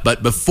stuff.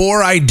 But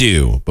before I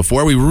do,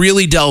 before we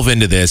really delve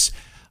into this,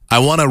 I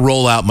want to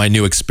roll out my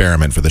new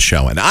experiment for the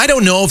show. And I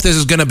don't know if this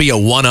is going to be a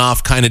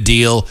one-off kind of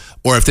deal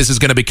or if this is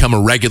going to become a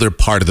regular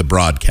part of the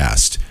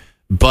broadcast.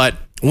 But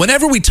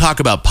whenever we talk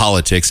about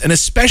politics, and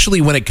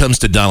especially when it comes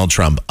to Donald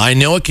Trump, I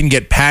know it can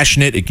get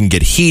passionate, it can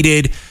get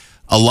heated.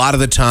 A lot of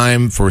the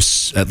time,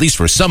 at least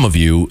for some of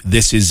you,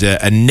 this is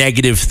a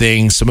negative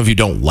thing. Some of you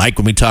don't like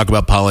when we talk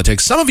about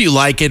politics. Some of you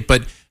like it,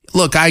 but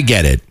look, I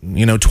get it.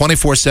 You know,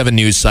 24/7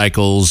 news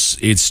cycles,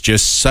 it's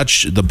just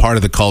such the part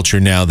of the culture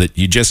now that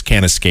you just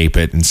can't escape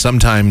it. And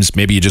sometimes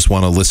maybe you just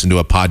want to listen to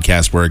a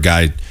podcast where a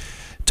guy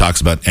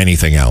talks about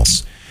anything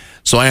else.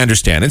 So I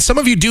understand. And some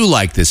of you do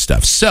like this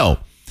stuff. So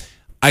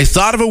I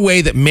thought of a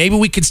way that maybe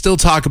we could still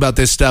talk about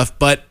this stuff,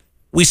 but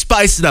we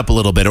spice it up a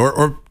little bit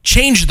or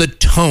change the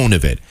tone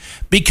of it.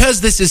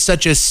 Because this is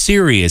such a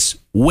serious,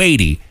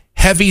 weighty,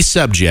 heavy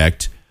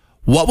subject,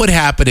 what would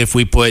happen if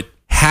we put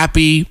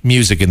happy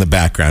music in the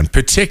background,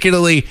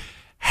 particularly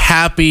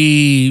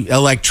happy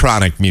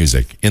electronic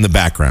music in the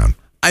background?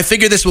 I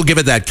figure this will give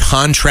it that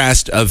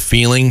contrast of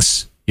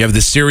feelings. You have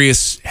the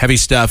serious, heavy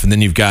stuff, and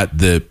then you've got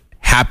the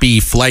happy,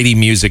 flighty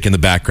music in the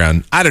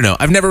background. I don't know.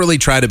 I've never really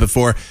tried it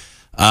before.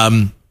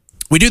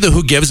 We do the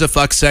Who Gives a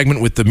Fuck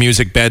segment with the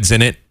music beds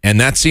in it, and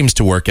that seems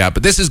to work out.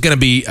 But this is going to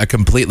be a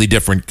completely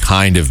different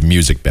kind of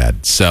music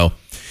bed. So,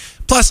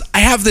 plus, I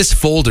have this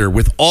folder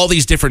with all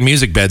these different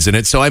music beds in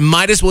it, so I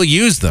might as well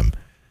use them.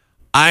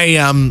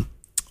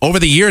 Over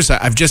the years,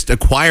 I've just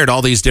acquired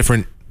all these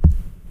different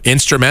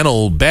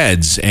instrumental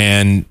beds,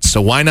 and so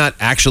why not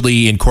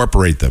actually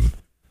incorporate them?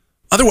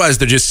 Otherwise,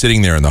 they're just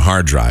sitting there in the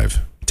hard drive,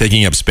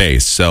 taking up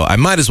space. So I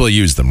might as well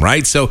use them,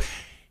 right? So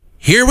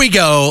here we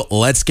go.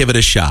 Let's give it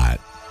a shot.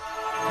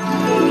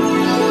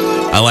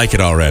 I like it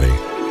already.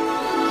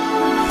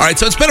 All right,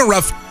 so it's been a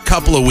rough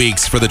couple of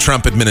weeks for the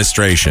Trump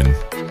administration.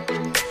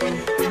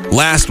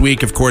 Last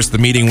week, of course, the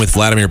meeting with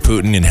Vladimir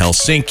Putin in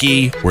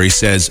Helsinki, where he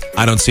says,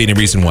 I don't see any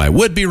reason why it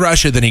would be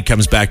Russia. Then he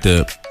comes back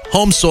to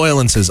home soil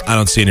and says, I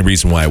don't see any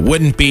reason why it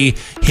wouldn't be,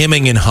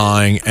 hemming and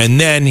hawing. And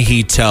then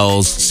he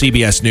tells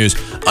CBS News,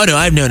 oh, no,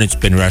 I've known it's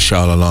been Russia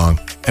all along.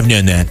 I've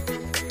known that.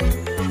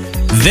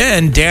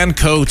 Then Dan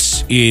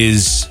Coates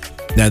is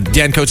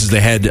the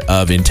head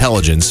of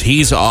intelligence.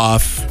 He's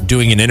off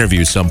doing an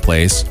interview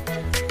someplace.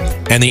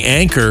 And the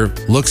anchor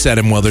looks at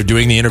him while they're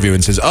doing the interview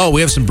and says, "Oh, we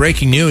have some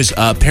breaking news.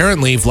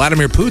 Apparently,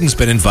 Vladimir Putin's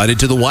been invited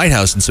to the White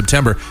House in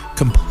September,"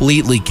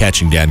 completely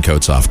catching Dan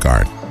Coates off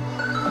guard.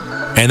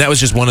 And that was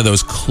just one of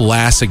those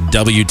classic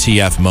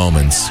WTF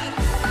moments.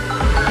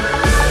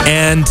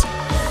 And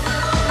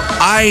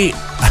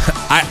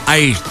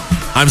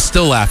I'm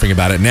still laughing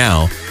about it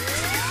now.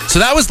 So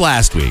that was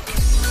last week.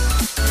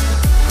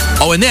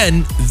 Oh, and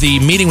then the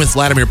meeting with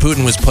Vladimir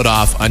Putin was put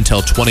off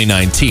until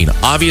 2019.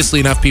 Obviously,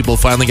 enough people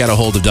finally got a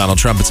hold of Donald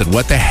Trump and said,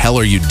 "What the hell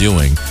are you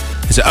doing?"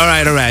 He said, all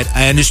right.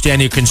 I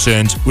understand your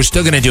concerns. We're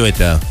still going to do it,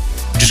 though.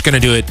 We're just going to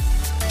do it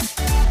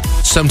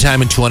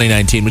sometime in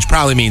 2019, which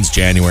probably means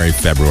January,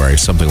 February,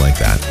 something like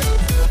that.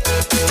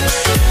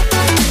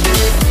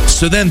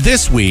 So then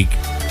this week,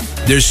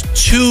 there's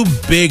two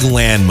big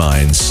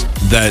landmines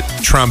that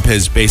Trump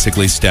has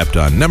basically stepped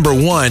on. Number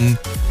one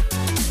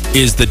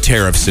is the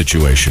tariff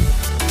situation.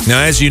 Now,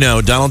 as you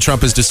know, Donald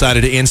Trump has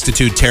decided to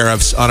institute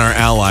tariffs on our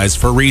allies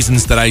for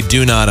reasons that I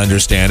do not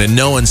understand, and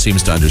no one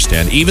seems to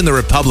understand. Even the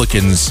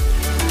Republicans,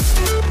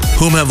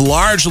 whom have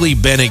largely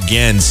been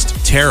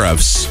against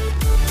tariffs,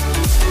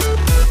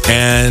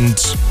 and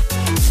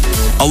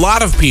a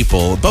lot of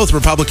people, both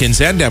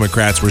Republicans and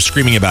Democrats, were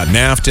screaming about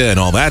NAFTA and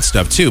all that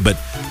stuff too, but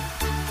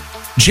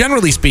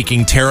generally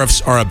speaking,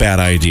 tariffs are a bad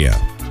idea.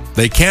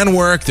 They can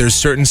work. There's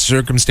certain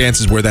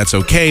circumstances where that's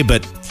okay,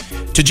 but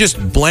to just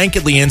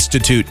blanketly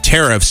institute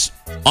tariffs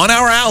on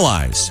our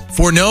allies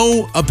for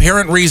no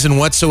apparent reason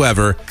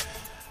whatsoever,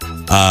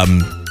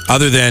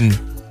 other than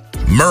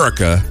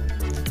America,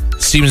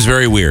 seems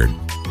very weird.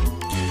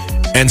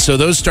 And so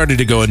those started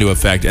to go into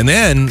effect. And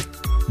then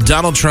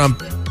Donald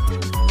Trump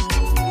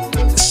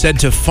said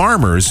to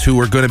farmers who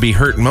were going to be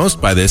hurt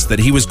most by this that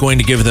he was going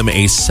to give them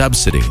a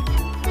subsidy.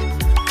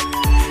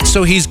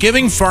 So he's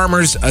giving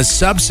farmers a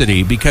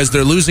subsidy because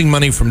they're losing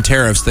money from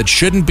tariffs that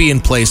shouldn't be in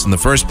place in the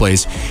first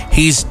place.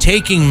 He's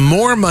taking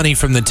more money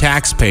from the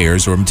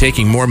taxpayers, or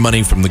taking more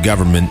money from the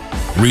government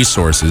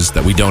resources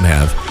that we don't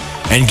have,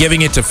 and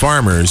giving it to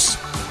farmers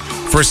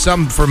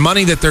for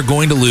money that they're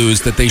going to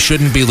lose that they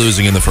shouldn't be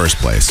losing in the first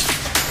place.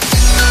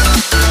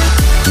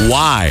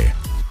 Why?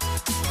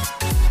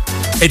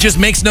 It just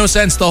makes no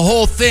sense. The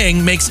whole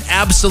thing makes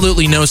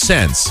absolutely no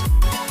sense.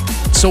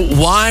 So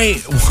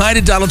why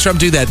did Donald Trump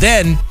do that?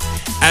 Then,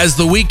 as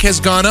the week has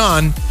gone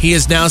on, he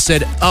has now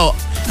said, "Oh,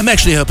 I'm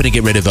actually hoping to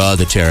get rid of all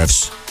the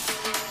tariffs.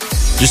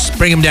 Just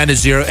bring them down to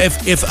zero.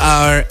 If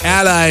our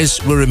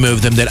allies will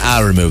remove them, then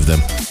I'll remove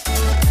them."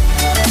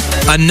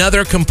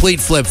 Another complete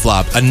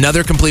flip-flop,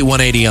 another complete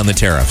 180 on the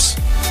tariffs.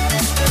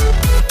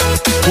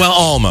 Well,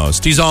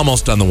 almost. He's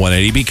almost on the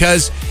 180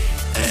 because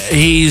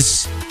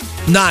he's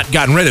not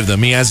gotten rid of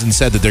them. He hasn't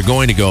said that they're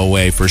going to go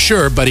away for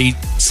sure, but he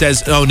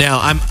says, "Oh, now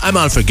I'm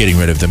on for getting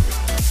rid of them."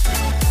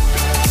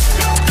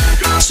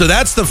 So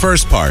that's the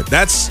first part.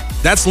 That's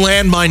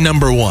landmine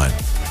number one.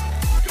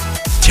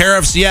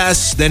 Tariffs,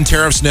 yes, then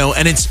tariffs, no.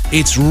 And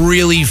it's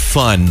really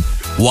fun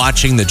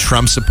watching the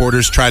Trump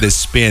supporters try to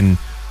spin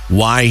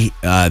why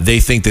they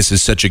think this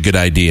is such a good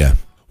idea.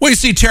 Well, you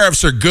see,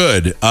 tariffs are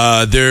good.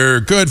 They're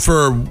good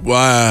for,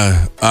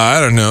 I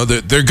don't know,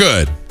 they're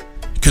good.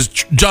 Because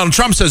Donald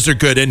Trump says they're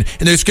good, and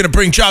it's going to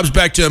bring jobs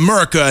back to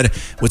America. And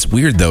what's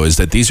weird, though, is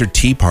that these are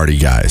Tea Party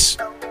guys.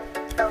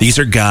 These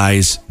are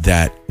guys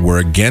that were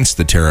against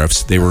the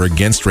tariffs. They were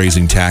against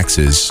raising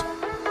taxes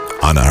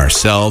on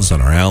ourselves, on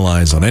our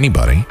allies, on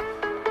anybody.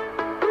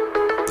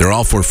 They're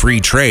all for free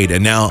trade,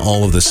 and now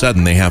all of a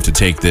sudden they have to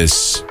take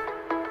this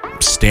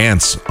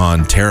stance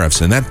on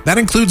tariffs. And that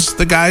includes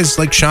the guys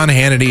like Sean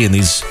Hannity and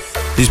these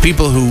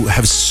people who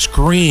have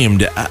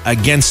screamed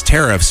against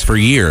tariffs for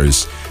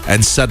years.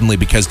 And suddenly,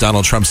 because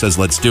Donald Trump says,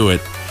 let's do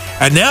it.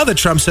 And now that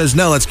Trump says,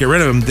 no, let's get rid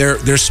of them,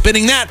 they're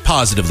spinning that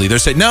positively. They're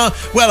saying, no,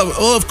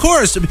 well, of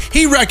course,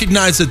 he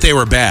recognized that they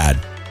were bad.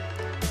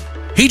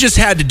 He just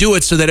had to do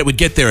it so that it would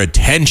get their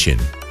attention.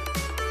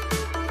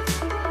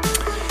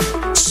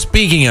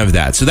 Speaking of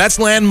that, so that's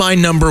landmine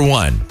number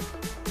one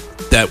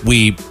that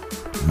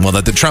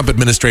the Trump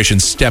administration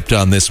stepped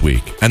on this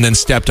week and then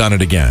stepped on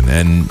it again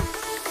and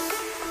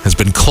has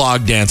been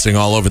clog dancing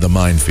all over the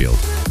minefield.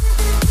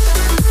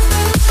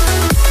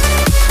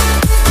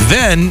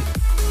 Then,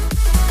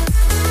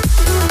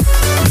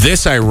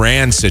 this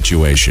Iran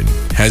situation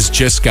has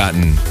just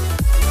gotten...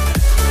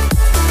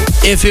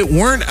 If it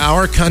weren't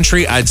our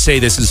country, I'd say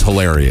this is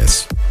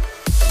hilarious.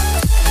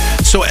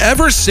 So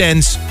ever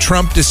since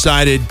Trump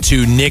decided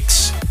to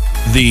nix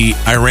the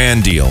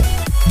Iran deal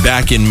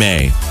back in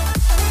May,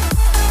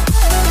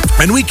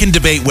 and we can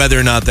debate whether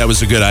or not that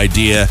was a good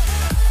idea.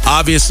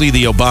 Obviously,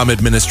 the Obama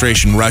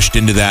administration rushed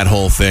into that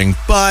whole thing,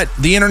 but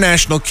the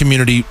international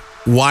community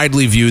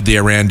widely viewed the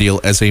Iran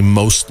deal as a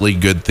mostly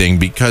good thing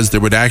because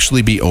there would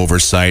actually be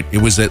oversight. It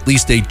was at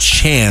least a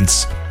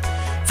chance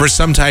for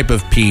some type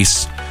of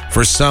peace,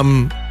 for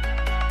some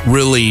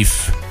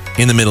relief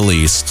in the Middle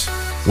East,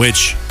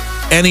 which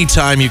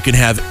anytime you can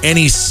have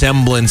any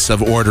semblance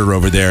of order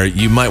over there,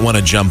 you might want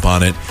to jump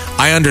on it.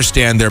 I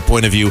understand their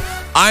point of view.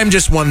 I'm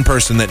just one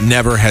person that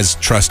never has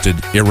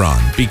trusted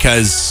Iran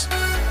because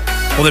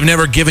Well, they've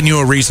never given you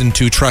a reason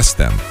to trust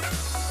them.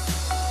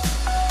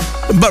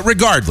 But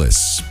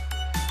regardless,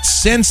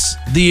 since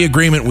the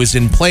agreement was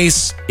in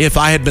place, if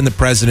I had been the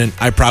president,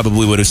 I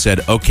probably would have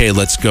said, okay,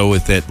 let's go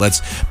with it.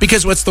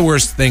 Because what's the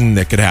worst thing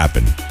that could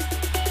happen?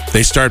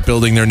 They start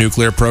building their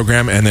nuclear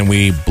program and then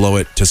we blow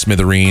it to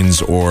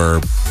smithereens or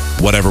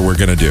whatever we're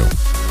going to do.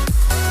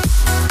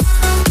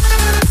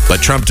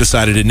 But Trump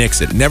decided to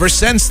nix it. Never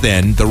since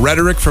then, the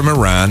rhetoric from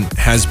Iran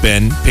has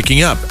been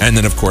picking up. And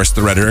then, of course,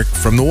 the rhetoric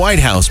from the White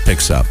House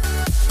picks up.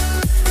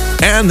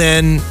 And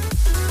then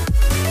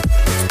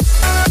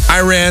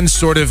Iran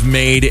sort of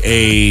made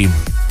a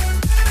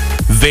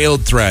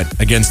veiled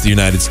threat against the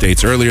United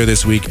States earlier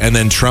this week, and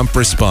then Trump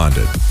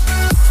responded.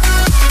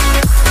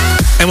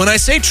 And when I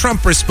say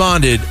Trump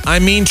responded, I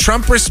mean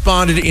Trump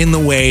responded in the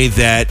way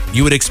that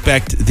you would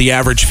expect the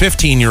average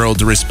 15-year-old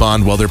to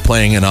respond while they're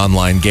playing an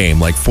online game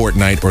like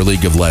Fortnite or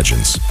League of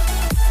Legends.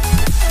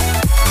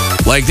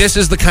 Like, this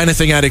is the kind of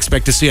thing I'd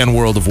expect to see on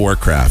World of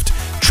Warcraft.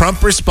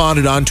 Trump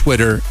responded on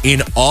Twitter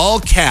in all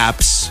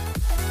caps,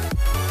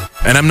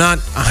 and I'm not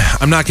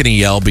going to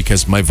yell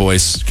because my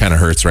voice kind of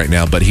hurts right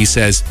now, but he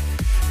says,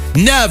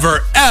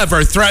 "Never,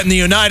 ever threaten the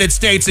United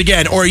States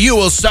again, or you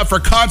will suffer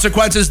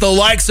consequences the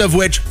likes of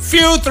which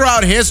few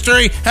throughout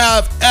history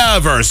have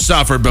ever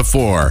suffered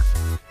before.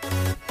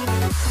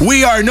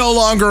 We are no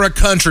longer a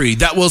country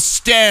that will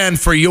stand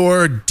for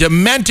your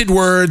demented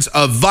words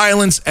of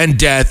violence and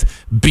death.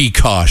 Be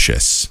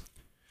cautious."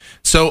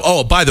 So,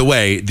 oh, by the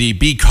way, the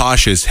 "be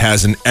cautious"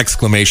 has an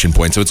exclamation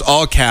point. So it's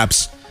all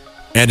caps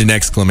and an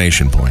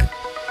exclamation point.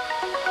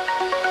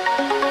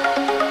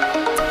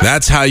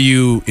 That's how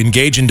you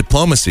engage in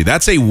diplomacy.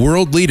 That's a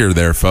world leader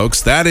there,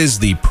 folks. That is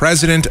the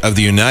President of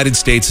the United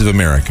States of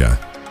America.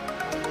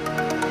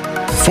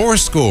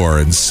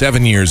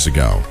 77 years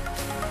ago.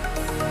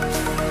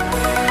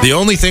 The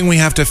only thing we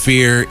have to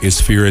fear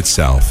is fear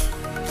itself.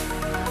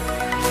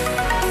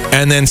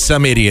 And then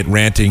some idiot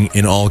ranting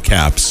in all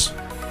caps.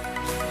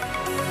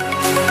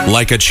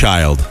 Like a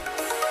child.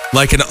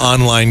 Like an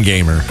online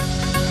gamer.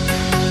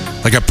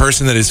 Like a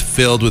person that is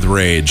filled with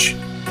rage.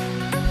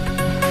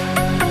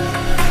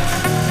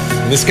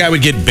 This guy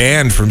would get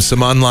banned from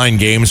some online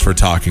games for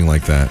talking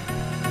like that.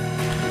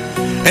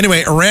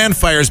 Anyway, Iran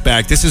fires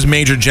back. This is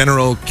Major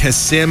General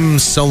Qasem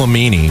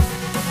Soleimani,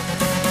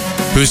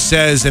 who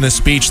says in a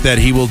speech that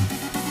he will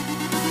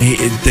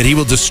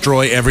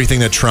destroy everything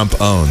that Trump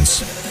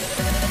owns.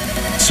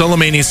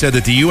 Soleimani said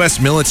that the U.S.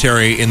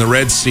 military in the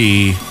Red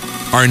Sea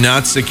are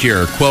not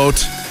secure.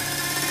 Quote,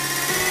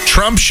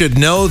 "Trump should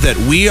know that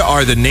we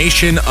are the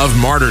nation of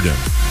martyrdom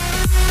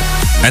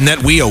and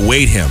that we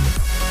await him."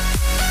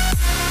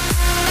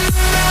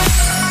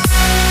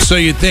 So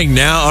you'd think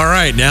now, all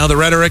right, now the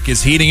rhetoric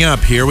is heating up.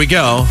 Here we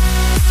go.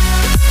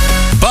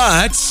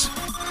 But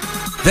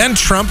then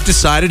Trump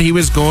decided he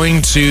was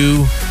going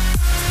to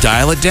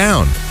dial it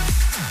down.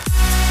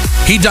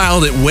 He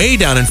dialed it way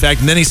down, in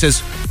fact, and then he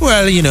says,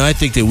 well, I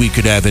think that we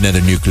could have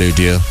another nuclear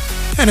deal.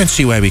 I don't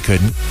see why we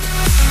couldn't.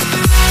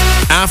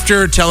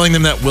 After telling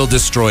them that we'll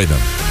destroy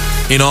them,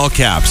 in all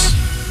caps,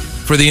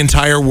 for the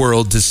entire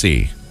world to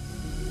see.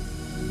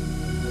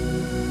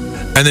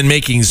 And then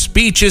making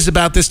speeches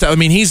about this stuff. I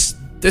mean,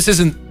 this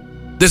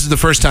is the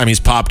first time he's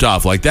popped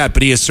off like that,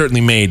 but he has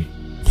certainly made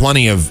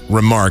plenty of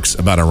remarks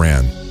about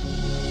Iran.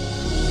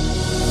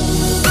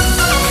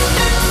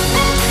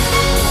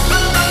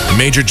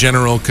 Major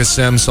General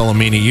Qasem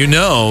Soleimani, you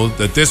know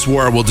that this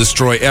war will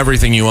destroy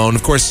everything you own.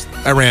 Of course,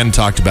 Iran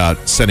talked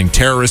about sending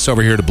terrorists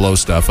over here to blow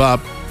stuff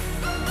up.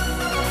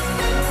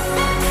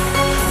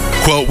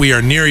 Quote, "We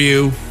are near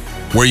you,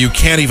 where you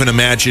can't even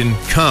imagine.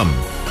 Come,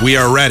 we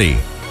are ready.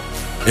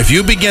 If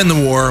you begin the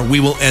war,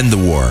 we will end the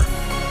war."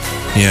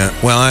 Yeah,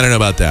 well, I don't know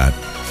about that.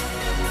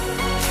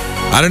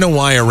 I don't know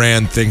why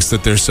Iran thinks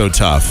that they're so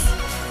tough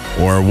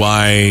or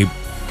why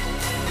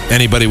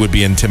anybody would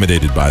be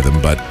intimidated by them,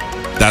 but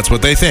that's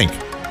what they think.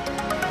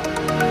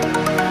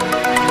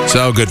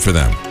 So good for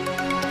them.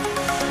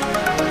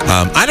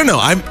 I don't know.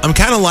 I'm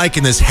kind of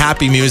liking this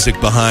happy music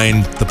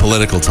behind the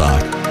political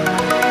talk.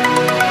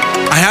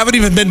 I haven't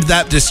even been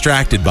that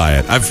distracted by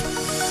it. I've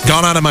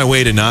gone out of my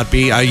way to not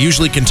be. I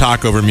usually can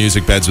talk over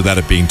music beds without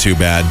it being too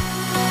bad.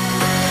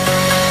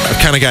 I've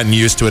kind of gotten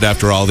used to it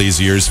after all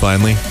these years,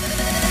 finally.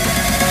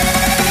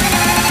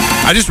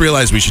 I just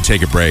realized we should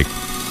take a break.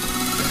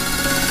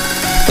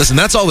 Listen,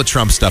 that's all the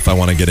Trump stuff I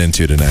want to get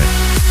into tonight.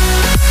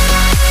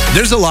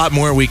 There's a lot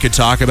more we could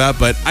talk about,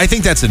 but I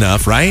think that's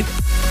enough, right?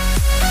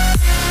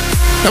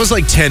 That was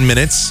like 10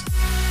 minutes.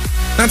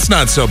 That's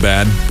not so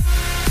bad.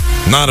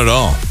 Not at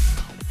all.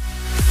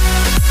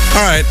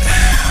 All right.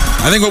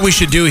 I think what we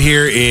should do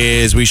here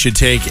is we should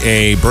take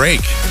a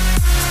break.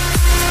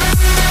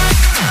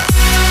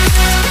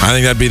 I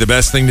think that'd be the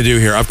best thing to do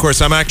here. Of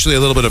course, I'm actually a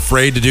little bit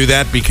afraid to do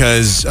that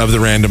because of the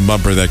random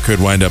bumper that could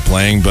wind up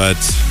playing, but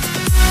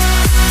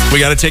we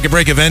got to take a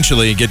break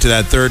eventually, get to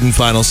that third and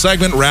final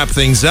segment, wrap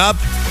things up.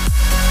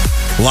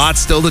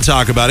 Lots still to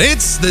talk about.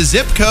 It's the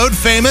Zip Code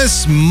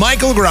famous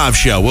Michael Groff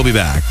Show. We'll be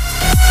back.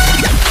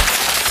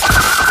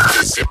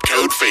 The Zip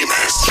Code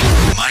Famous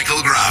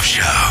Michael Groff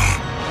Show.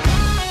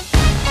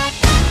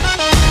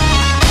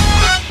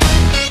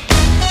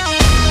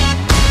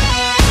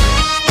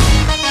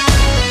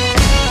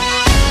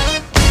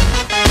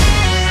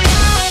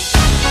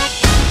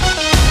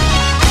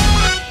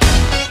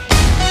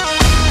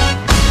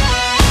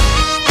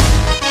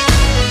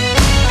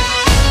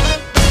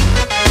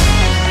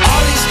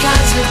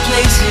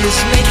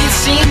 Make it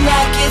seem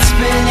like it's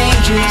been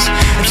ages.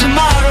 And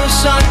tomorrow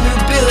some new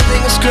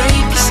building will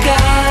scrape the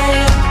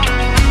sky.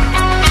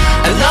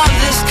 I love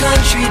this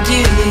country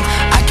dearly.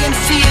 I can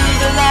feel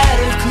the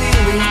ladder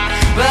clearly,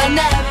 but I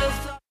never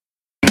thought.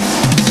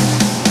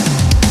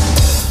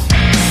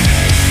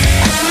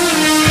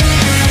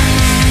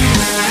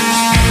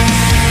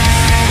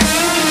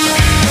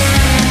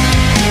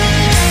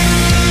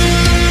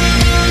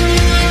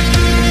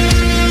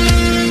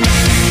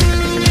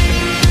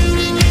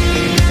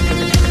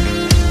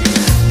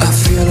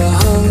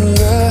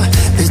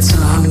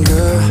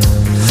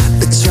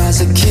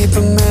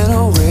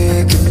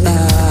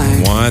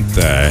 What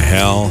the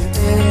hell?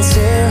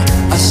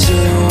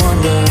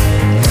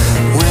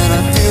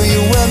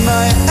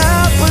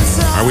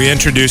 Are we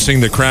introducing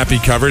the crappy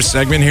covers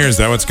segment here? Is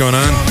that what's going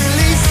on?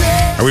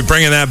 Are we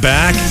bringing that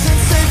back?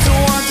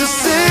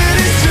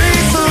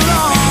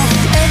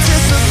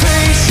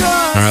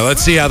 All right,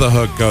 let's see how the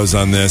hook goes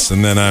on this,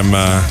 and then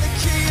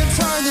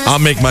I'll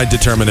make my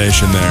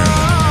determination there.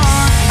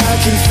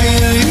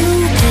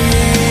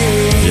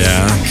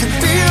 Yeah.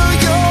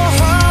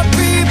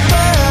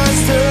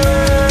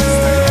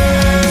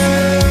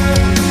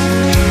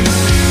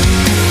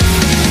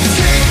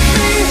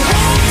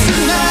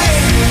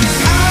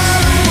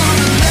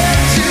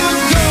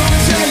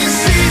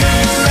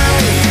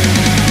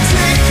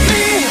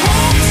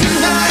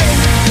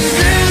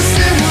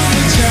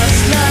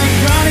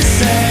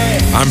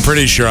 I'm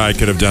pretty sure I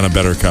could have done a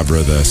better cover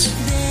of this.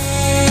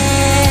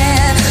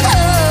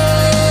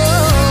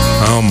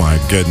 Oh my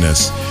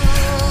goodness.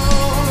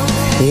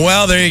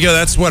 Well, there you go.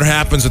 That's what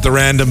happens with the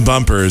random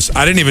bumpers.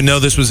 I didn't even know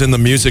this was in the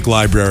music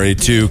library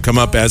to come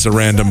up as a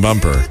random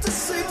bumper.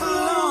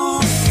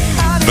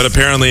 But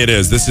apparently it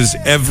is. This is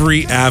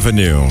Every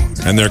Avenue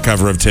and their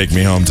cover of Take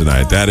Me Home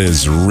Tonight. That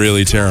is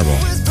really terrible.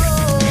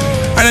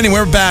 All right, anyway,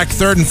 we're back.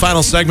 Third and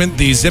final segment,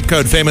 the Zip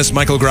Code Famous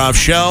Michael Groff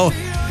Show.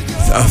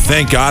 Oh,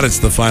 thank God it's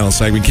the final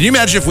segment. Can you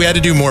imagine if we had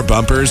to do more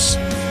bumpers?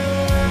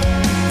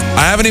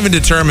 I haven't even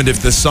determined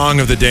if the song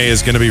of the day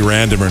is going to be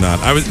random or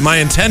not. My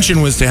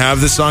intention was to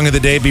have the song of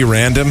the day be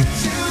random.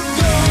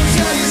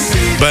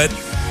 But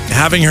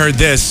having heard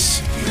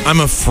this, I'm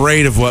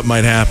afraid of what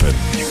might happen.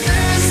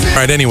 All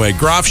right, anyway,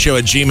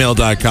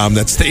 groffshow@gmail.com.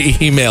 That's the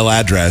email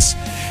address.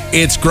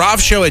 It's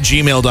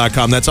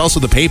groffshow@gmail.com. That's also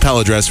the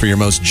PayPal address for your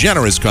most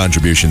generous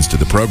contributions to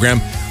the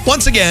program.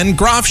 Once again,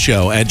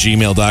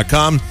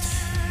 groffshow@gmail.com.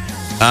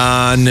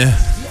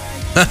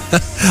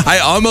 I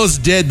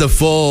almost did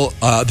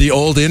the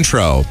old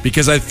intro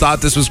because I thought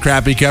this was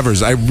crappy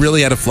covers. I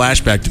really had a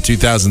flashback to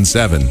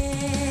 2007.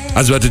 I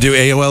was about to do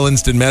AOL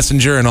Instant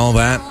Messenger and all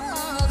that.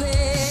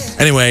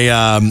 Anyway,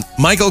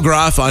 Michael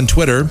Groff on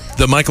Twitter,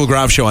 The Michael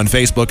Groff Show on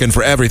Facebook, and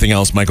for everything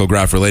else Michael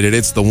Groff related,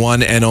 it's the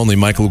one and only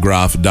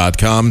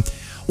michaelgroff.com.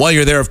 While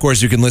you're there, of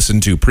course, you can listen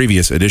to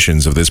previous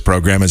editions of this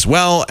program as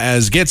well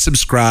as get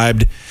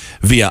subscribed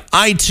via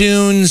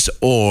iTunes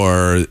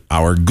or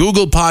our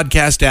Google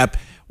Podcast app,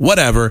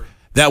 whatever.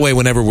 That way,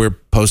 whenever we're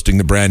posting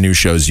the brand new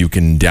shows, you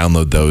can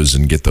download those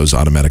and get those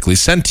automatically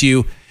sent to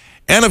you.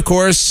 And, of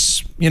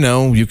course,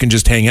 you can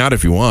just hang out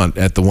if you want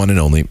at the one and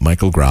only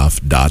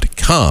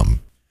michaelgroff.com.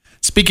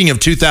 Speaking of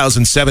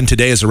 2007,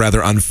 today is a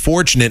rather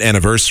unfortunate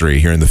anniversary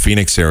here in the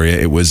Phoenix area.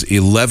 It was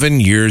 11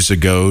 years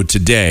ago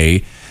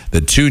today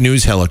that two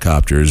news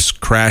helicopters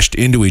crashed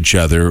into each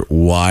other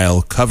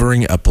while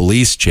covering a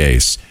police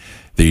chase.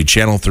 The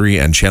Channel 3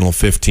 and Channel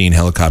 15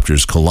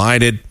 helicopters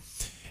collided,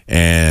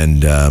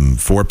 and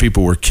 4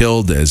 people were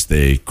killed as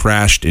they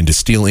crashed into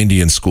Steele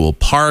Indian School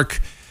Park.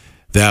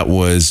 That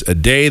was a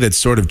day that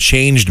sort of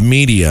changed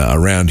media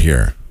around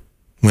here.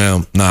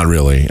 Well, not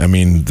really. I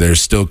mean, they're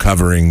still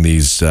covering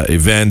these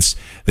events.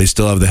 They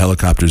still have the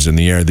helicopters in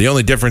the air. The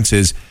only difference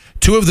is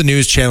 2 of the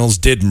news channels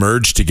did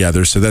merge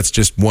together, so that's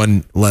just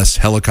one less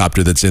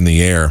helicopter that's in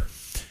the air.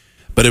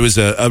 But it was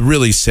a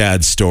really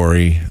sad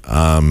story.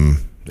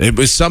 It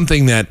was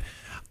something that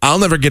I'll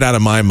never get out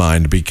of my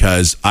mind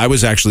because I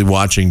was actually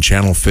watching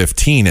Channel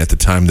 15 at the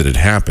time that it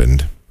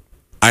happened.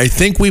 I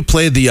think we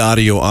played the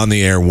audio on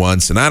the air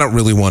once, and I don't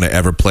really want to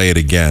ever play it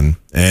again.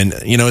 And,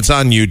 it's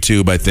on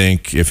YouTube, I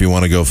think, if you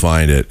want to go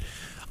find it.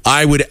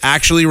 I would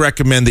actually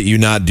recommend that you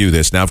not do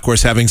this. Now, of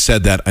course, having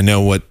said that, I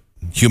know what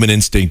human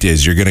instinct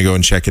is. You're going to go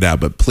and check it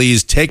out. But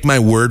please take my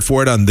word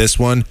for it on this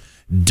one.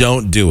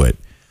 Don't do it.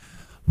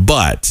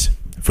 But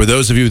for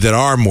those of you that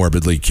are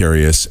morbidly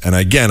curious, and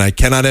again, I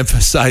cannot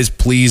emphasize,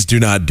 please do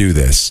not do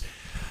this.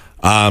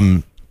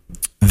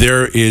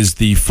 There is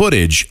the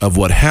footage of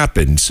what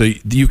happened. So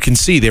you can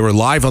see they were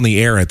live on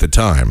the air at the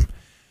time.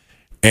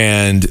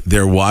 And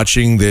they're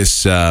watching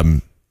this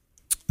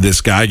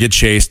guy get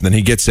chased, and then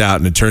he gets out,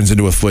 and it turns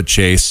into a foot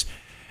chase.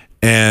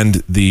 And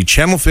the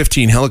Channel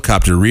 15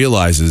 helicopter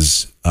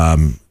realizes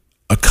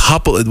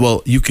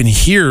you can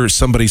hear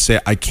somebody say,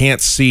 I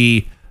can't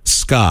see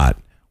Scott.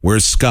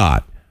 Where's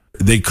Scott?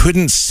 They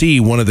couldn't see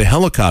one of the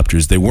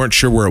helicopters. They weren't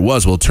sure where it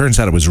was. Well, it turns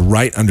out it was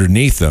right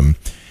underneath them.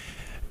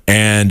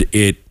 And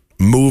it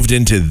moved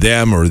into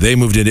them, or they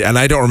moved into, and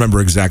I don't remember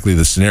exactly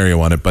the scenario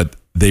on it, but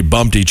they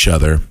bumped each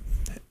other.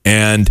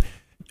 And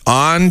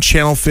on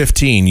Channel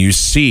 15, you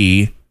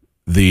see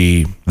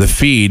the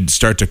feed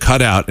start to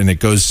cut out, and it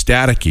goes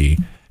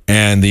staticky.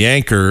 And the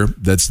anchor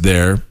that's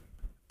there,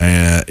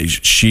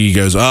 she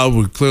goes,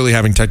 we're clearly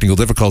having technical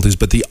difficulties,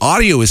 but the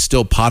audio is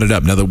still potted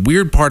up. Now, the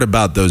weird part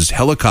about those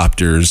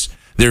helicopters,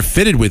 they're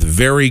fitted with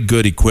very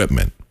good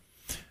equipment,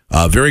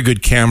 very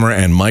good camera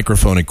and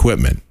microphone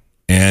equipment.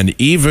 And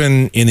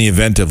even in the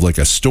event of like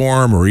a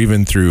storm or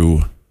even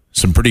through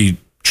some pretty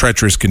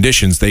treacherous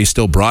conditions, they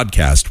still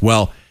broadcast.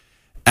 Well,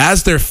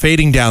 as they're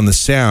fading down the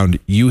sound,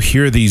 you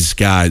hear these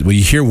guys. Well,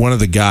 you hear one of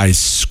the guys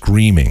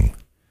screaming.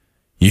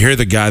 You hear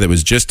the guy that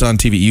was just on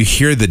TV. You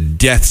hear the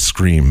death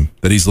scream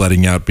that he's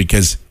letting out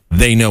because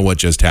they know what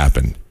just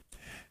happened.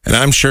 And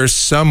I'm sure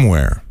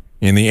somewhere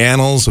in the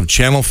annals of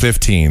Channel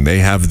 15, they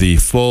have the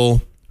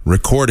full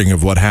recording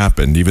of what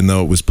happened, even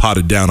though it was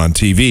potted down on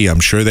TV. I'm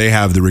sure they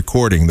have the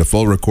recording, the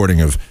full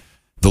recording of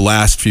the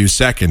last few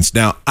seconds.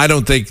 Now, I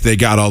don't think they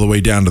got all the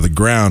way down to the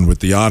ground with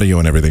the audio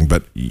and everything,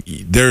 but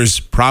there's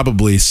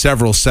probably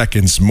several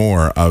seconds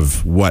more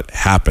of what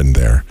happened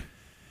there.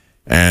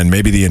 And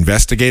maybe the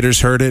investigators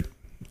heard it,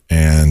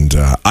 and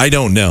I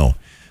don't know.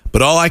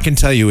 But all I can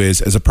tell you is,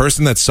 as a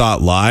person that saw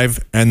it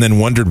live and then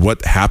wondered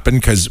what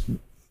happened, because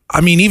I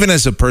mean, even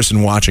as a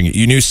person watching it,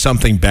 you knew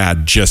something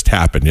bad just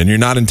happened and you're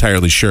not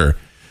entirely sure.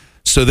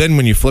 So then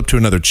when you flip to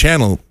another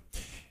channel,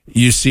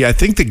 you see, I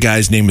think the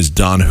guy's name is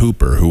Don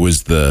Hooper, who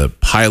was the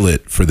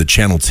pilot for the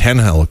Channel 10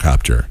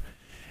 helicopter.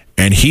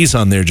 And he's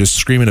on there just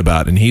screaming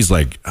about it, and he's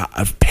like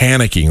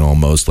panicking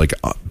almost, like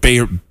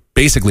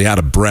basically out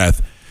of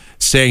breath,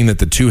 saying that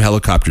the two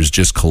helicopters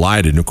just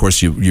collided. And of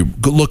course, you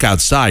look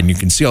outside and you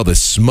can see all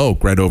this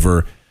smoke right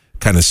over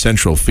kind of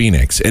central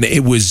Phoenix. And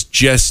it was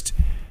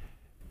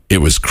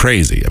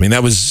crazy. I mean,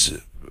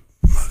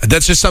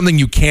 that's just something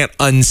you can't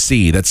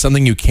unsee. That's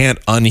something you can't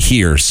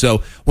unhear.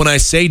 So when I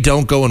say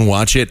don't go and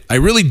watch it, I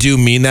really do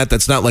mean that.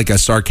 That's not like a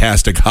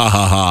sarcastic ha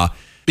ha ha.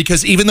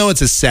 Because even though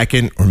it's a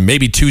second or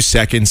maybe 2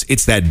 seconds,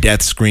 it's that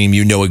death scream.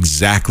 You know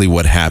exactly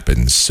what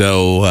happens.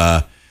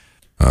 So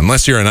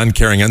unless you're an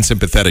uncaring,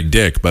 unsympathetic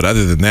dick, but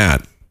other than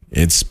that,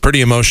 it's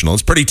pretty emotional.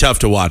 It's pretty tough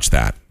to watch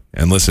that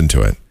and listen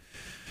to it.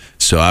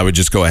 So I would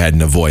just go ahead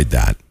and avoid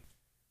that.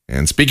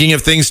 And speaking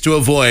of things to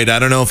avoid, I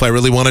don't know if I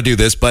really want to do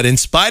this, but in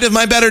spite of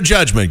my better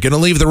judgment, going to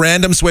leave the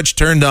random switch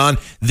turned on.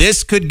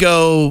 This could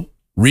go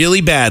really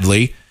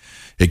badly.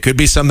 It could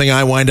be something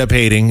I wind up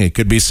hating. It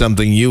could be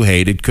something you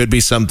hate. It could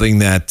be something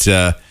that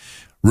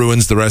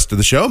ruins the rest of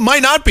the show. It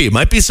might not be. It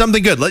might be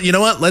something good. You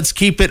know what? Let's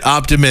keep it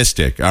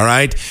optimistic, all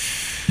right?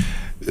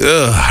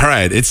 All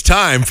right, it's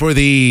time for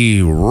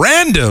the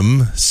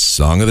random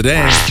song of the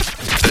day.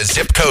 The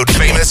Zip Code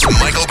famous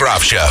Michael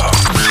Groff Show.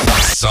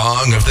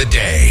 Song of the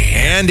day.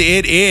 And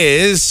it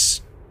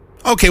is...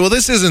 Okay, well,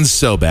 this isn't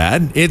so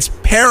bad. It's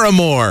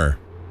Paramore.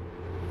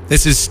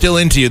 This is still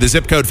into you. The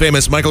Zip Code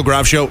famous Michael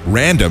Groff Show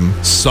random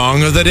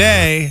song of the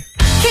day.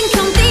 Can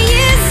count the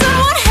years on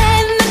one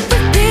hand that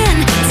we've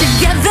been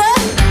together.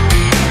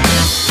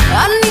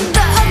 I need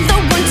the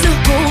other one to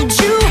hold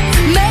you,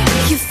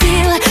 make you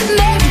feel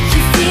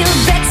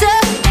better.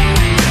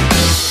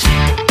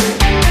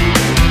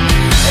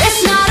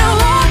 It's not a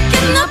walk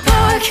in the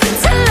park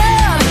to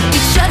love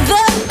each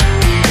other,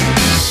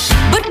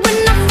 but when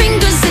our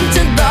fingers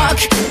interlock,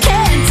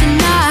 can't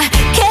deny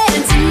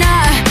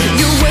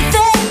you're worth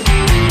it.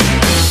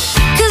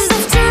 'Cause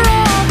after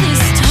all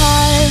this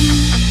time,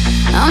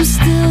 I'm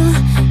still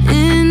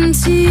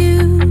into you.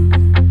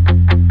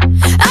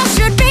 I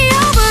should be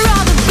over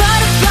all the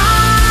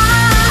butterflies,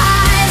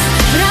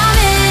 but I'm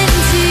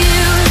into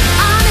you.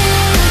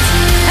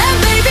 And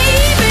baby,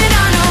 even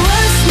on our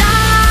worst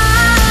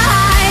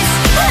nights,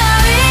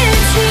 I'm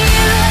into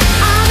you.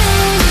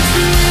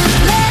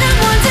 Let 'em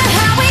wonder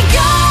how we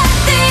got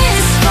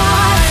this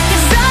far,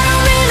 'cause I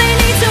don't really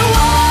need to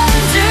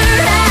wonder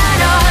at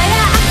all.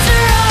 Yeah, after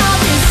all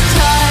this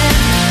time,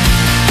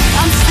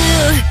 I'm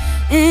still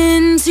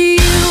into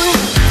you.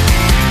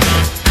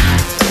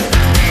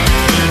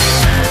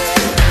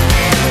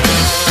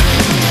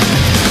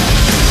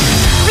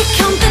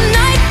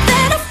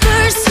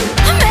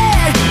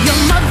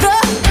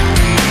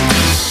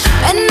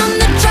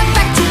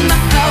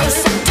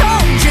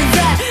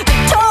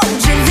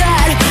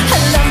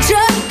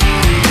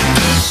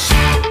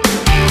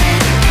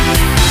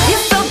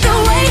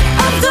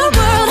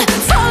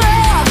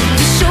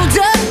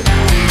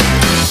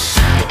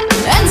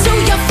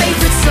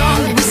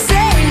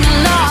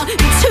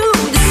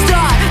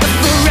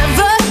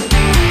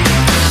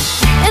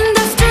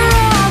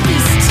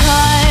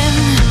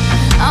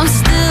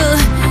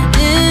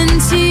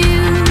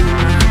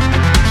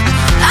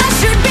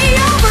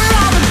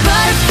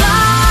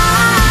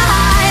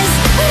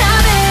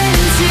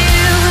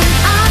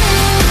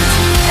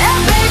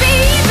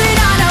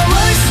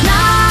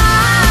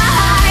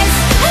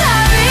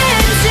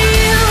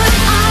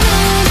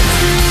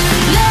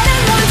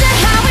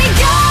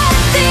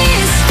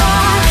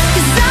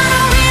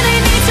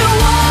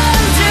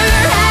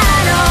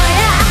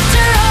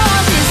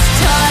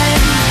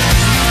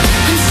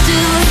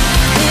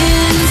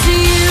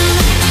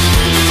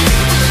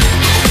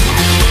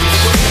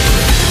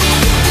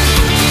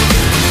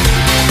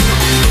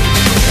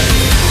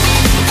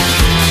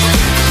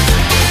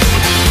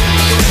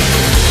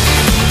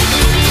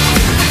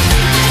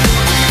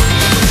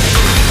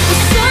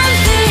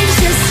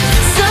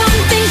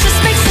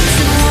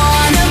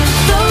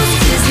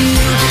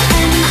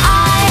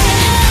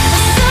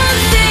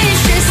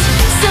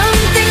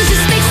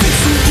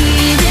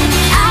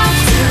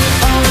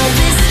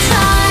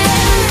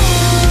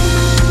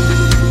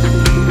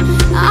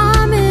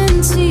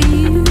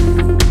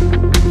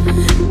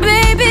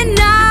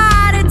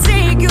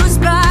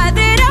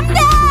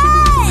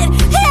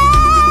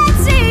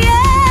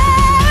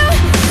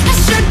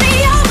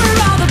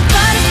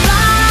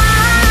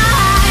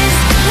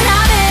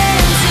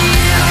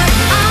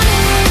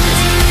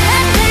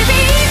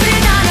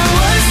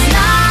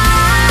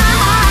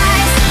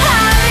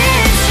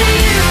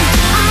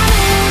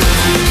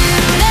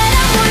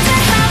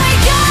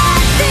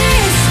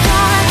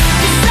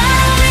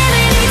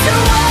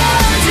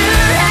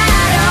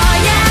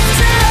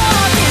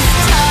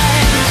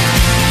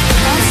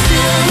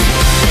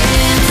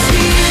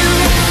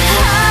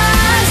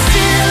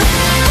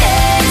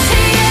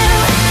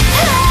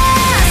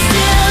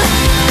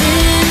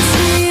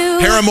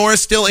 and more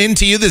still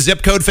into you. The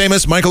Zip Code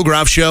famous Michael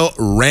Groff Show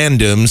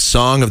random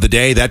song of the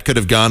day. That could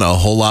have gone a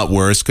whole lot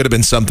worse. Could have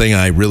been something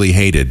I really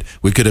hated.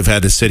 We could have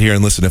had to sit here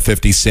and listen to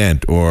 50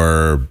 Cent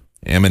or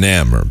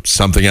Eminem or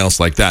something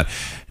else like that.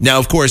 Now,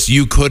 of course,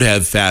 you could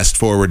have fast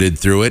forwarded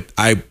through it.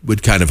 I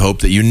would kind of hope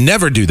that you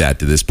never do that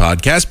to this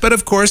podcast, but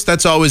of course,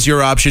 that's always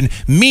your option.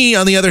 Me,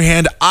 on the other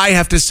hand, I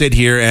have to sit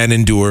here and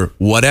endure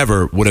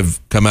whatever would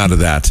have come out of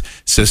that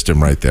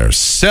system right there.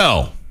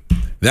 So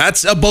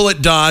that's a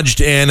bullet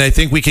dodged, and I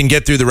think we can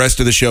get through the rest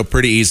of the show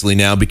pretty easily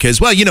now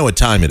because, well, you know what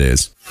time it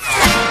is.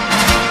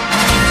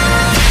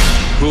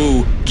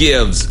 Who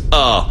gives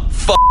a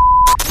fuck?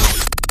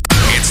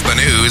 It's the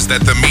news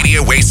that the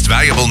media wastes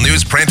valuable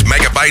newsprint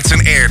megabytes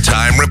and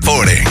airtime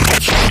reporting.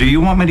 Do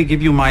you want me to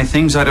give you my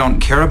things I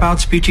don't care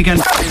about speech again?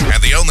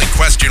 And the only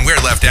question we're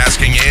left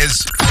asking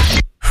is,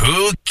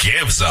 who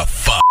gives a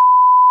fuck?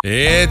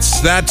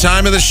 It's that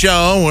time of the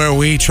show where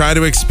we try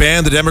to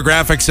expand the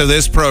demographics of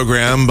this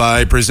program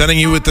by presenting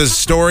you with the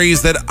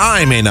stories that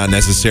I may not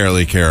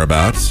necessarily care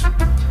about.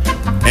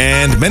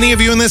 And many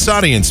of you in this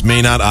audience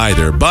may not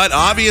either. But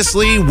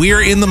obviously,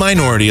 we're in the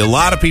minority. A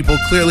lot of people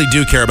clearly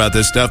do care about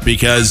this stuff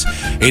because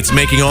it's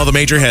making all the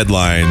major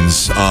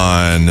headlines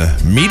on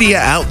media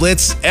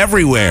outlets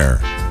everywhere.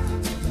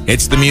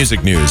 It's the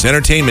music news,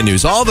 entertainment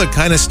news, all the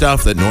kind of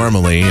stuff that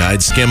normally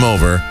I'd skim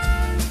over.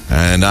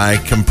 And I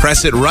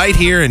compress it right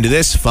here into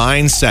this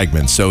fine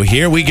segment. So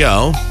here we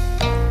go.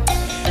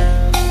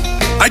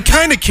 I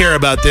kind of care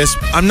about this.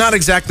 I'm not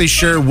exactly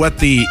sure what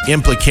the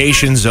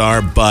implications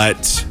are,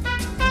 but...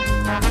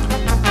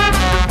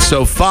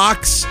 So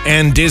Fox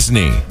and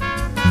Disney.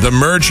 The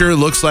merger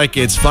looks like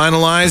it's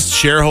finalized.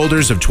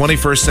 Shareholders of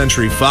 21st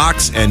Century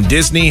Fox and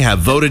Disney have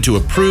voted to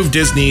approve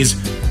Disney's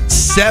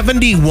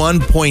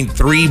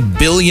 $71.3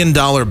 billion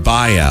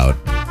buyout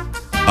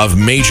of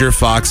major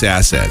Fox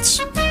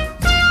assets.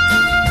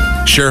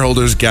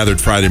 Shareholders gathered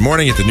Friday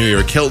morning at the New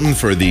York Hilton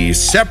for the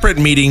separate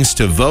meetings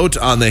to vote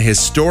on the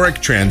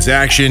historic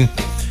transaction.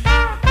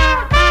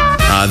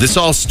 This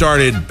all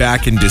started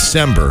back in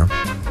December,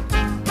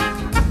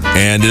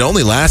 and it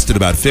only lasted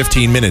about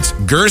 15 minutes.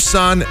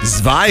 Gerson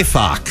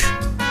Zweifach,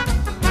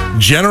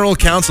 general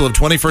counsel of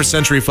 21st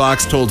Century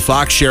Fox, told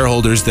Fox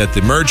shareholders that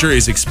the merger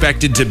is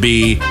expected to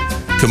be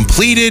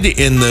completed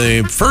in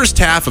the first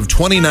half of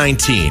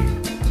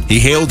 2019. He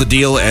hailed the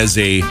deal as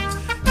a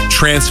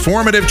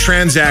transformative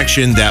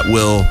transaction that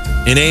will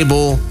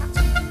enable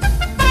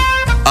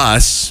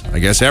us, I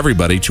guess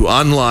everybody, to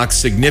unlock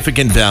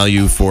significant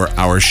value for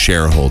our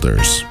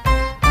shareholders.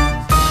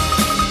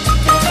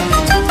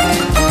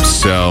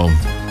 So,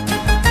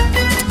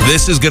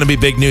 this is going to be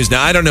big news.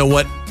 Now, I don't know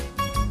what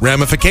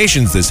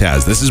ramifications this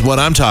has. This is what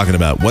I'm talking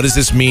about. What does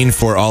this mean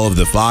for all of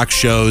the Fox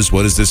shows?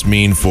 What does this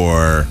mean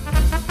for...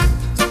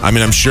 I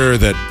mean, I'm sure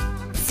that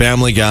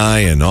Family Guy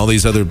and all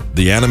these other,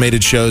 the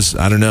animated shows,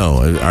 I don't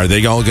know. Are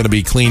they all going to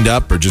be cleaned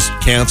up or just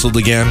canceled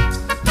again?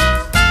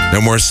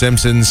 No more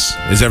Simpsons?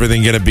 Is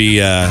everything going to be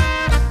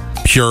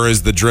pure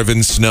as the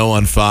driven snow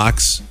on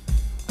Fox?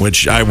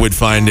 Which I would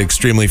find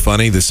extremely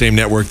funny. The same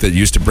network that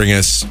used to bring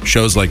us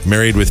shows like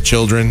Married with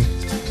Children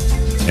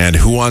and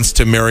Who Wants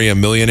to Marry a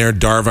Millionaire,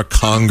 Darva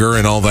Conger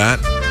and all that.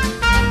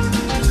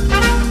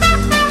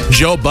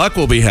 Joe Buck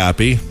will be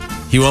happy.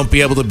 He won't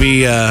be able to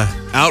be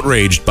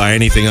outraged by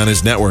anything on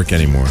his network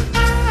anymore.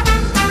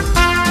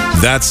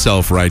 That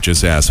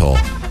self-righteous asshole.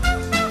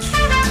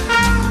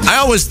 I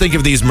always think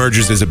of these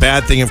mergers as a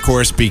bad thing, of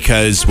course,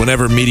 because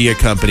whenever media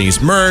companies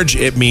merge,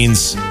 it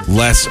means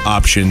less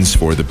options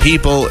for the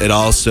people. It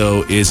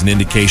also is an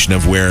indication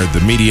of where the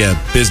media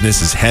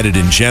business is headed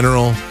in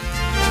general.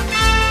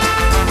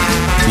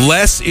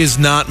 Less is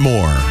not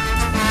more.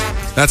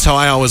 That's how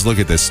I always look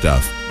at this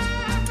stuff.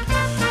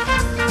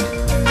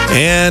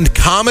 And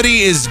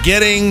comedy is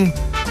getting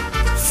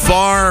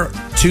far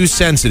too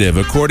sensitive,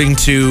 according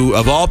to,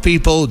 of all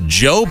people,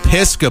 Joe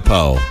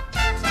Piscopo.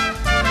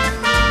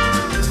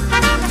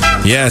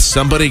 Yes,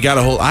 somebody got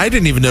a hold. I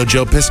didn't even know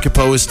Joe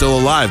Piscopo was still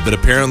alive, but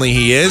apparently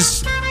he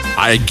is.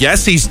 I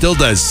guess he still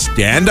does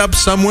stand-up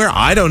somewhere.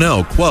 I don't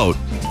know. Quote,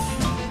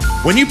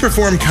 when you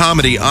perform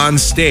comedy on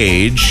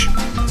stage,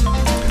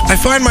 I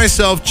find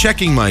myself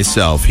checking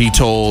myself, he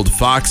told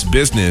Fox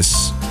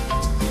Business.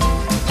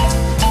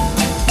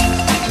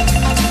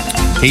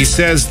 He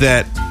says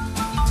that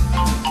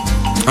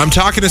I'm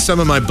talking to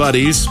some of my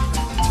buddies,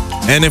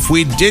 and if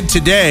we did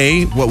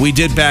today what we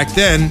did back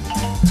then,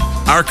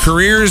 our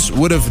careers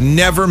would have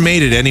never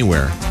made it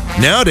anywhere.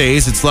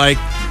 Nowadays, it's like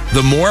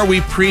the more we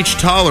preach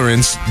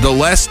tolerance, the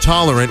less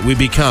tolerant we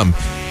become.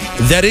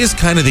 That is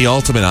kind of the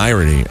ultimate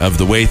irony of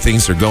the way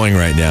things are going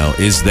right now,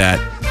 is that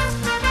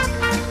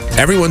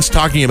everyone's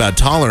talking about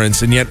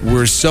tolerance, and yet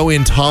we're so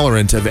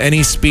intolerant of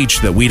any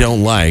speech that we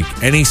don't like,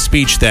 any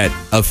speech that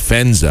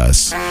offends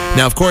us.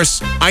 Now, of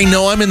course, I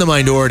know I'm in the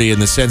minority in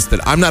the sense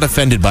that I'm not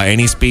offended by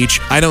any speech.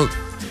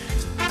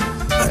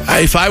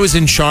 If I was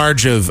in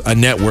charge of a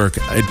network,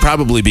 it'd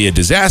probably be a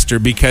disaster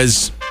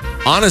because,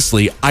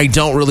 honestly, I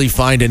don't really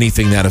find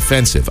anything that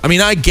offensive. I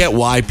mean, I get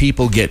why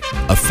people get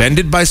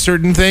offended by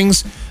certain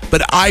things,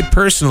 But I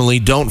personally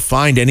don't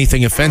find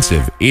anything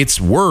offensive. It's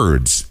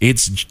words.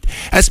 It's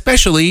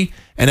especially,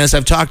 and as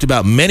I've talked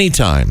about many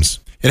times,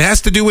 it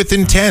has to do with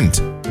intent.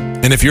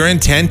 And if your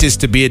intent is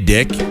to be a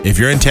dick, if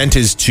your intent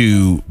is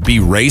to be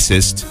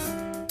racist,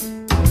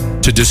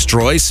 to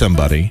destroy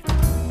somebody,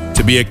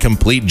 to be a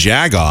complete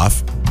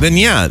jagoff, then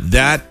yeah,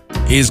 that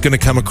is going to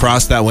come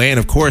across that way. And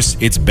of course,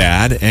 it's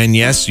bad. And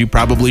yes, you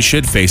probably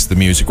should face the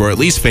music, or at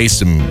least face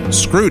some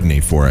scrutiny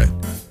for it.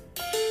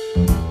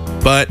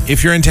 But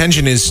if your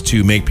intention is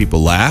to make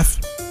people laugh,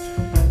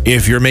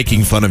 if you're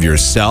making fun of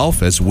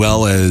yourself, as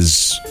well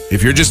as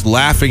if you're just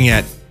laughing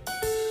at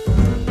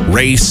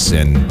race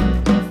and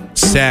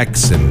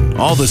sex and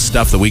all the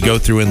stuff that we go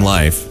through in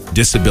life,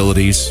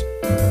 disabilities,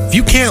 if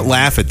you can't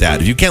laugh at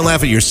that, if you can't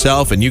laugh at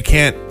yourself and you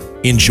can't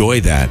enjoy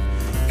that,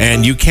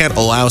 and you can't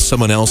allow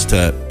someone else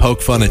to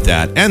poke fun at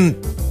that and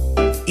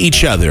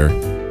each other,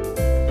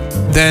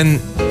 then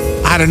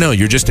I don't know,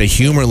 you're just a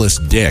humorless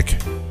dick.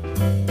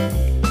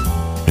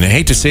 And I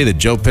hate to say that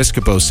Joe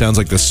Piscopo sounds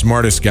like the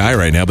smartest guy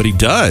right now, but he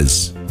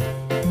does.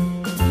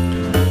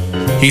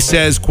 He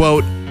says,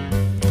 quote,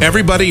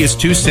 "Everybody is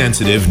too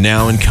sensitive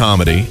now in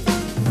comedy.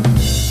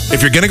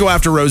 If you're going to go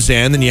after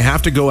Roseanne, then you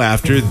have to go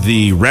after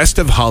the rest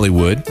of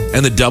Hollywood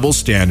and the double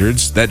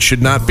standards that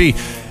should not be."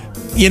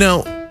 You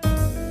know,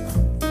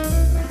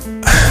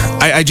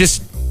 I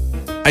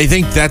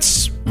think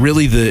that's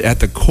really at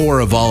the core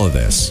of all of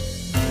this.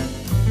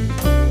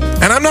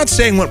 And I'm not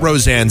saying what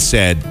Roseanne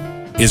said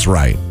is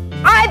right.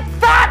 I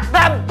thought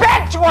the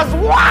bitch was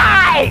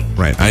white!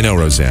 Right, I know,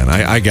 Roseanne.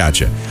 I got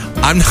you.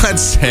 I'm not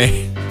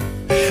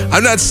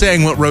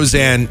saying what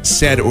Roseanne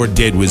said or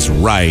did was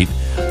right.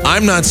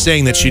 I'm not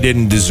saying that she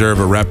didn't deserve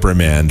a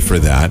reprimand for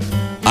that.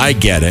 I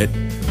get it.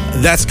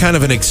 That's kind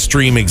of an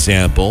extreme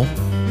example.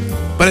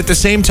 But at the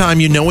same time,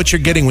 you know what you're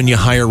getting when you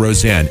hire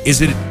Roseanne.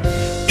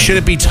 Should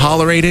it be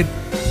tolerated?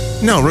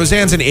 No,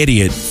 Roseanne's an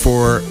idiot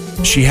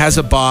she has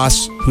a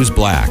boss who's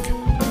black.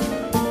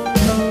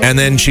 And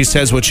then she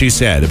says what she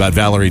said about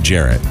Valerie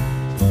Jarrett.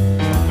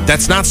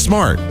 That's not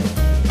smart.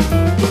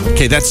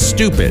 Okay, that's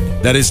stupid.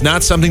 That is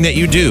not something that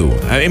you do.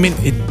 I mean,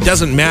 it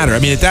doesn't matter. I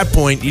mean, at that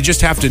point, you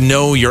just have to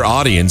know your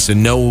audience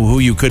and know who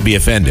you could be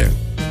offending.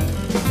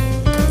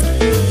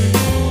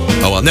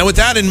 Oh, well, now with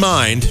that in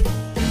mind,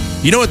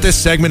 you know what this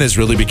segment has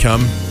really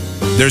become?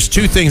 There's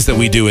two things that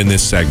we do in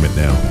this segment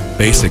now,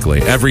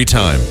 basically, every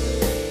time.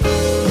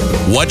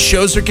 What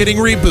shows are getting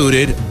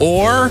rebooted,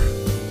 or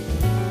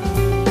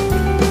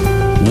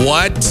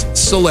what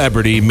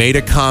celebrity made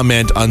a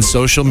comment on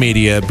social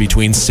media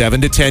between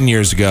 7 to 10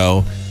 years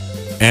ago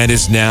and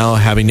is now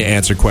having to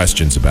answer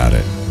questions about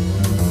it.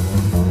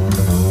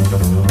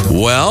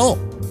 Well,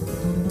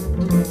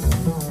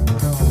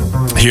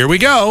 here we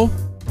go.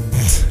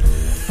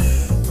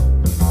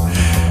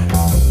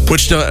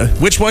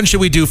 Which one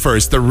should we do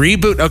first? The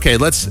reboot?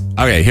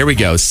 Okay, here we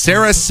go.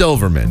 Sarah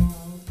Silverman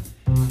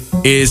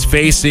is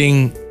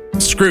facing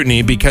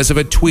scrutiny because of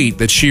a tweet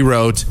that she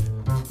wrote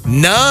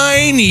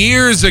 9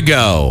 years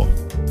ago.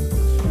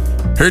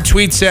 Her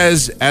tweet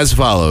says as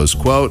follows,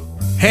 quote,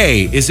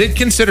 "Hey, is it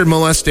considered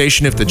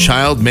molestation if the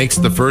child makes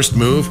the first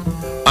move?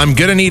 I'm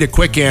going to need a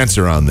quick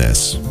answer on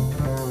this."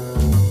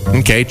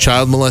 Okay,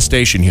 child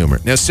molestation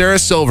humor. Now, Sarah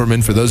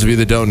Silverman, for those of you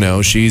that don't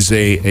know, she's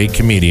a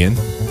comedian.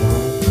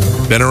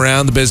 Been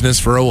around the business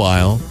for a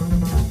while.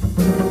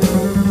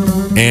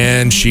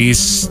 And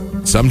she's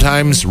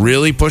sometimes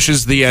really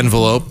pushes the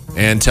envelope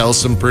and tells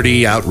some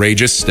pretty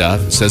outrageous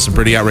stuff, says some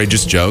pretty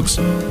outrageous jokes.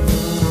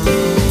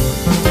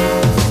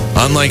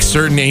 Unlike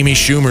certain Amy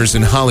Schumers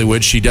in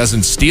Hollywood, she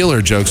doesn't steal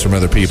her jokes from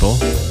other people.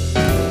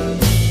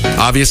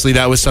 Obviously,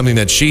 that was something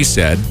that she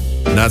said,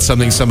 not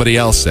something somebody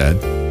else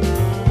said.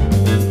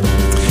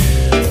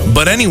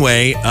 But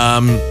anyway,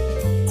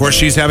 of course,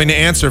 she's having to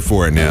answer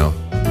for it now.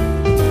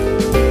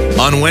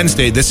 On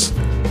Wednesday,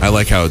 I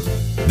like how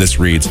this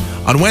reads.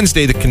 On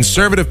Wednesday, the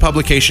conservative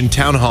publication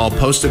Town Hall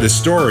posted a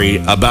story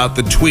about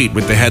the tweet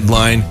with the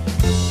headline,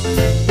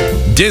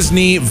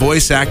 "Disney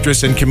voice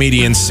actress and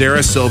comedian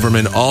Sarah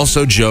Silverman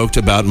also joked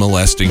about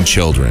molesting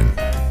children."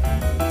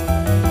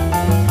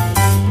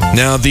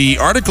 Now, the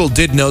article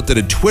did note that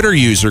a Twitter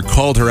user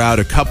called her out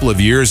a couple of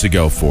years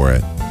ago for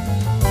it.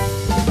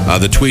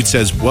 The tweet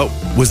says, "What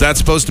was that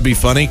supposed to be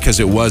funny? Because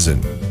it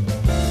wasn't."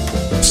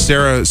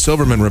 Sarah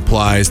Silverman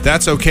replies,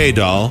 "That's okay,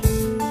 doll.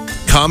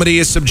 Comedy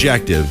is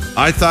subjective.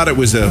 I thought it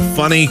was a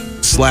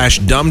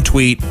funny/dumb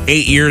tweet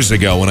 8 years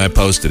ago when I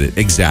posted it."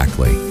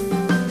 Exactly.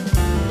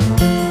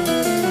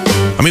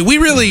 I mean,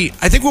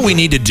 I think what we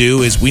need to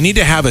do is we need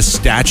to have a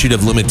statute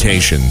of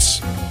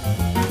limitations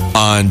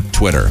on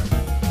Twitter.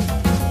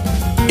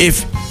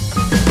 If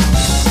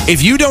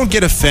you don't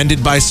get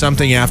offended by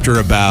something after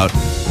about,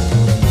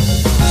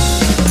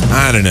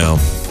 I don't know,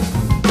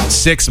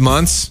 6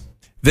 months,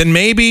 then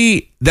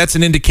maybe that's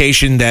an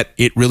indication that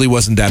it really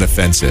wasn't that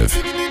offensive.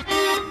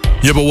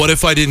 Yeah, but what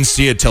if I didn't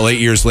see it till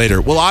 8 years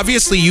later? Well,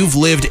 obviously you've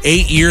lived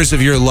 8 years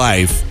of your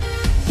life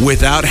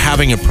without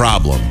having a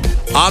problem.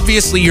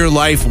 Obviously your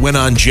life went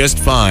on just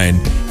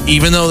fine,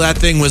 even though that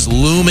thing was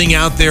looming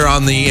out there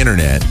on the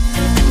internet.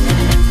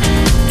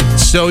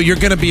 So you're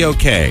going to be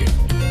okay.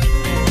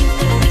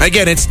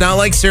 Again, it's not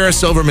like Sarah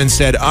Silverman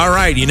said, all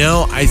right,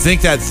 I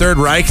think that Third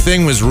Reich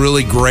thing was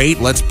really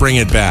great. Let's bring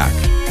it back.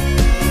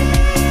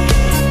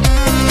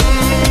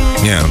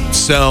 Yeah,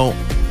 so,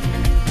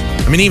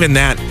 even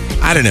that,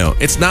 I don't know.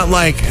 It's not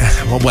like,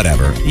 well,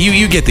 whatever.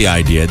 You get the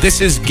idea.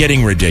 This is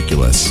getting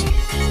ridiculous.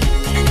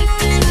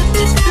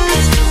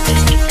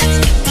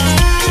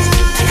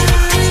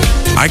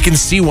 I can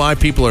see why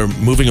people are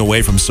moving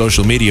away from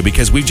social media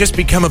because we've just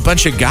become a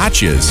bunch of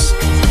gotchas.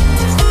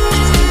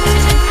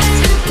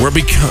 We're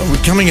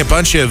becoming a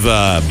bunch of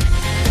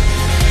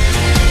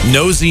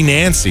nosy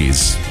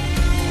Nancys.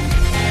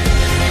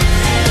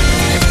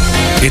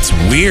 It's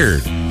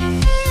weird.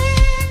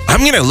 I'm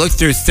going to look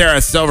through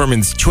Sarah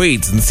Silverman's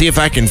tweets and see if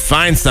I can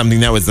find something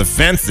that was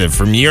offensive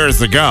from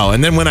years ago.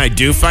 And then when I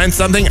do find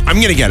something, I'm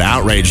going to get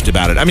outraged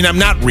about it. I'm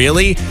not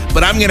really,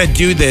 but I'm going to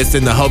do this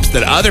in the hopes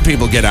that other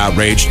people get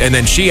outraged, and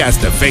then she has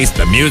to face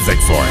the music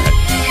for it.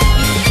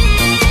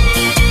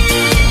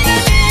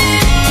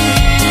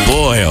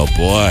 Boy, oh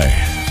boy.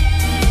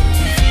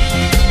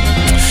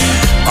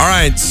 All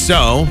right,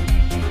 so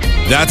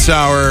that's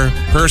our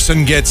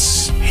person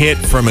gets hit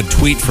from a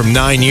tweet from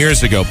 9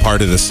 years ago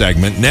part of the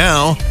segment.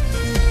 Now,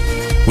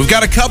 we've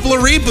got a couple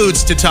of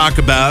reboots to talk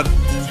about.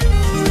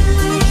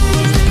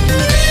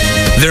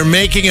 They're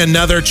making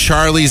another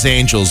Charlie's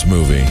Angels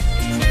movie.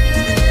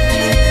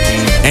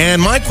 And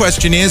my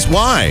question is,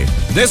 why?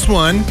 This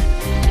one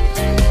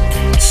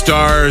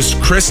stars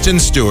Kristen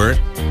Stewart,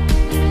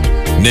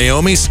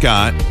 Naomi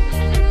Scott,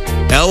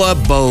 Ella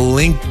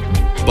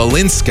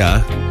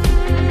Balinska,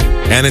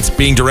 and it's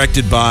being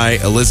directed by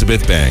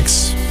Elizabeth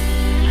Banks.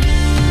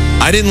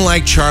 I didn't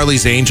like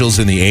Charlie's Angels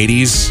in the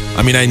 80s.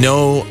 I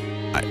know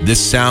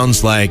this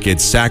sounds like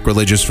it's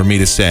sacrilegious for me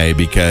to say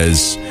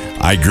because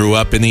I grew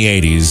up in the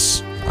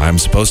 80s. I'm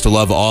supposed to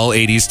love all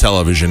 80s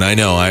television. I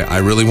know. I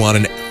really want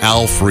an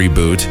Alf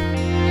reboot.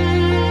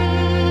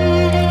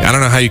 I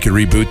don't know how you could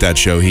reboot that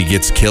show. He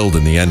gets killed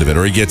in the end of it,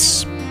 or he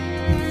gets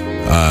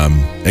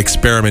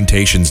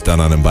experimentations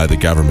done on him by the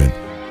government.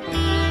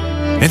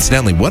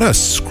 Incidentally, what a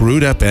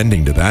screwed up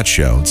ending to that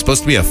show. It's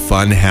supposed to be a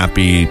fun,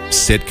 happy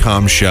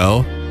sitcom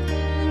show.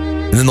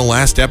 And then the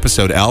last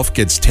episode, Alf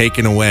gets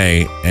taken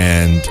away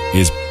and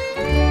is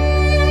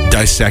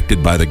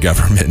dissected by the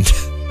government.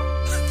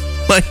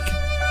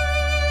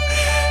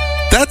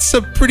 That's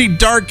a pretty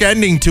dark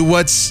ending to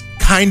what's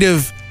kind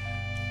of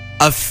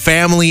a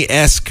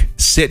family-esque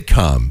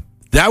sitcom.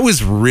 That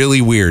was really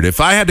weird. If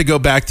I had to go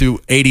back through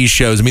 80s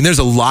shows, there's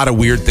a lot of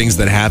weird things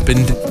that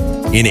happened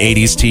in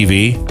 80s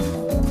TV.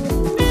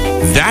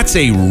 That's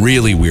a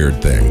really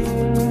weird thing.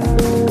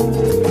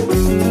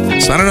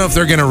 So I don't know if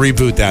they're going to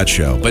reboot that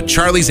show. But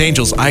Charlie's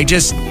Angels, I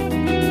didn't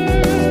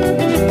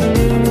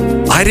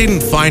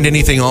find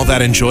anything all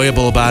that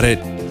enjoyable about it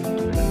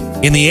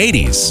in the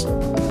 80s.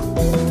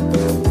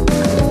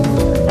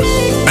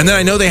 And then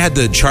I know they had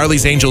the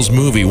Charlie's Angels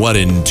movie,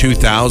 in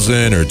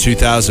 2000 or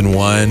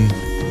 2001?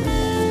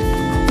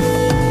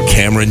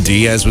 Cameron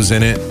Diaz was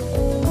in it,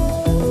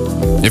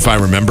 if I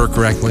remember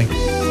correctly.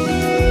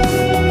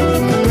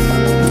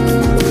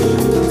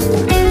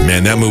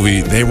 Man, that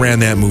movie, they ran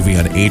that movie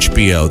on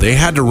HBO. They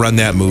had to run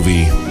that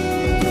movie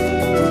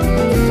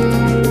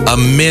a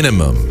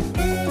minimum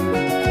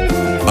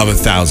of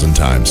 1,000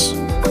 times.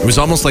 It was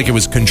almost like it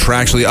was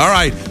contractually, all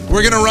right,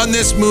 we're going to run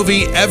this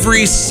movie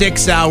every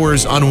 6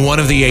 hours on one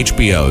of the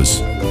HBOs.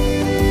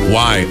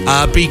 Why?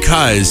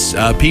 Because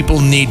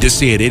people need to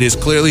see it. It is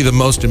clearly the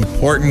most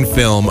important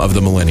film of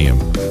the millennium.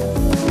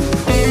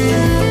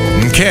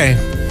 Okay.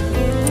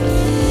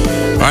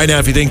 All right, now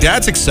if you think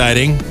that's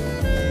exciting,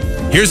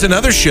 here's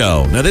another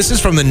show. Now, this is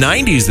from the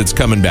 90s that's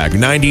coming back.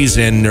 90s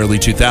and early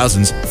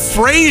 2000s.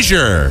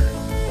 Frasier.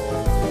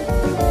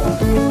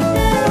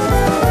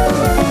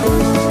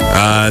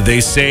 They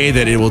say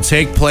that it will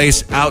take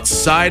place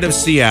outside of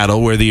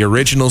Seattle, where the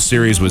original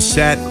series was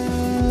set,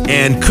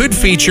 and could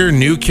feature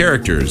new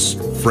characters.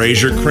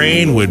 Frasier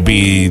Crane would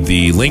be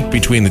the link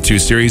between the two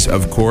series,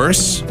 of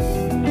course.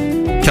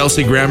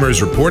 Kelsey Grammer is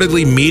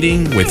reportedly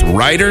meeting with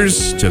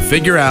writers to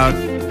figure out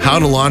how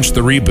to launch the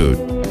reboot.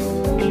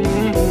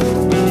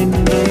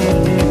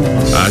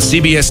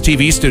 CBS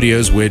TV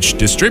Studios, which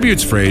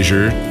distributes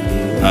Frasier,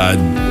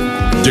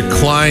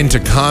 declined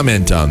to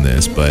comment on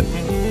this, but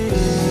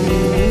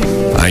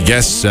I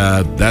guess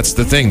that's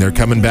the thing. They're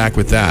coming back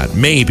with that.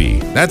 Maybe.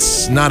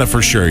 That's not a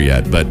for sure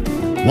yet, but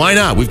why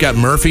not? We've got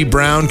Murphy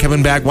Brown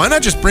coming back. Why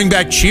not just bring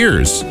back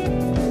Cheers?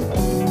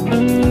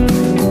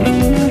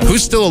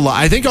 Who's still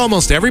alive? I think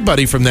almost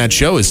everybody from that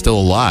show is still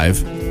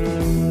alive.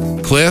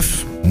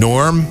 Cliff,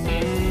 Norm.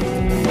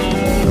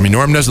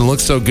 Norm doesn't look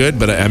so good,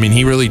 but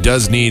he really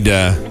does needs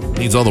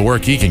all the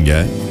work he can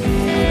get.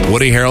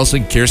 Woody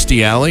Harrelson,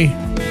 Kirstie Alley.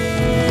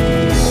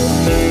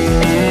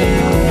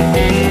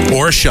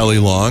 Or Shelley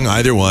Long,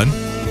 either one.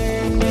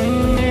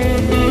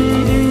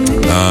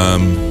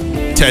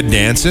 Ted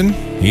Danson,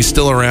 he's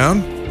still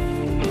around.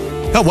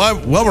 Hell,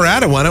 while we're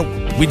at it, why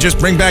don't we just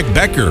bring back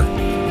Becker?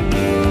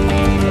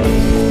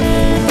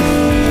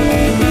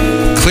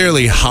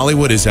 clearly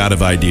Hollywood is out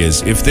of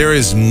ideas. If there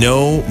is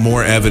no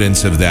more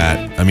evidence of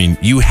that, I mean,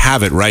 you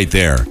have it right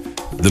there.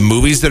 The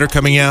movies that are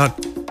coming out,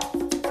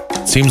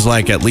 it seems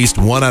like at least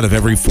 1 out of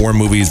every 4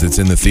 movies that's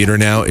in the theater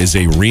now is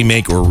a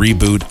remake or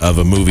reboot of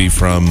a movie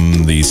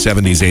from the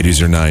 70s,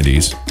 80s, or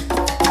 90s.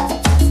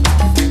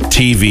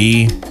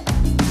 TV,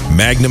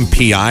 Magnum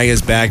P.I.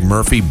 is back.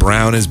 Murphy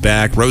Brown is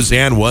back.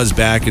 Roseanne was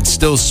back. It's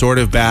still sort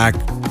of back.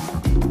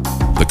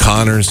 The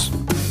Connors.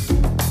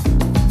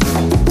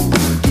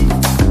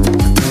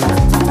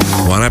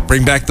 Why not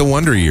bring back the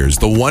Wonder Years?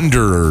 The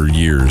Wanderer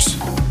Years.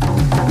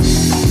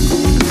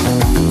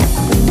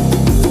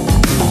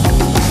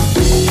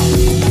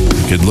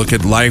 You could look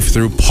at life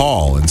through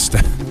Paul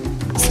instead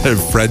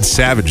of Fred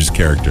Savage's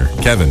character,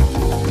 Kevin.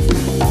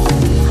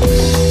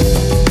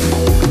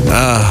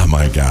 Oh,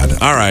 my God.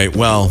 All right,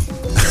 well,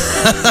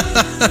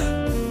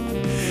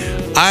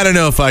 I don't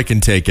know if I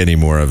can take any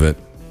more of it.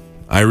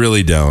 I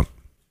really don't.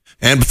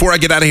 And before I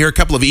get out of here, a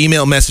couple of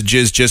email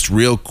messages just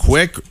real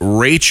quick.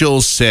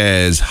 Rachel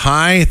says,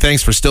 hi,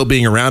 thanks for still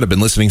being around. I've been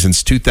listening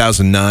since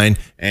 2009,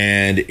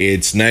 and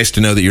it's nice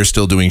to know that you're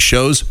still doing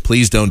shows.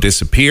 Please don't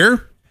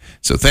disappear.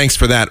 So thanks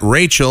for that,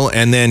 Rachel.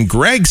 And then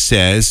Greg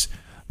says,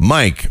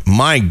 Mike,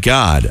 my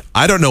God,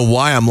 I don't know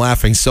why I'm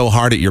laughing so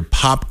hard at your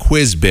pop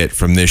quiz bit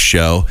from this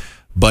show,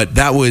 but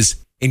that was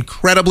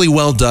incredibly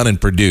well done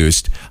and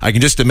produced. I can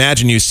just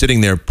imagine you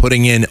sitting there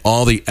putting in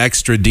all the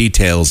extra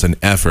details and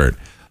effort.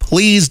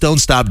 Please don't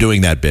stop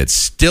doing that bit.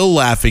 Still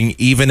laughing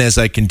even as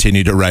I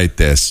continue to write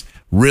this.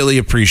 Really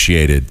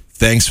appreciated.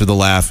 Thanks for the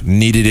laugh.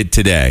 Needed it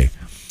today.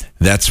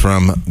 That's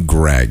from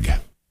Greg.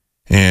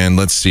 And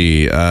let's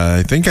see.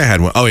 I think I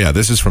had one. Oh, yeah.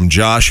 This is from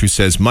Josh, who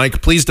says,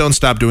 Mike, please don't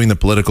stop doing the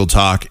political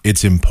talk.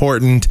 It's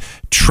important.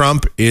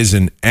 Trump is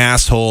an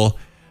asshole.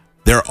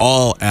 They're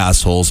all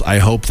assholes. I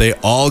hope they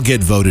all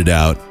get voted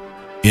out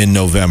in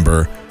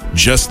November.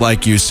 Just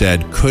like you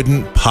said,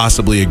 couldn't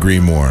possibly agree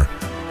more.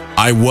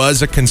 I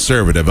was a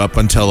conservative up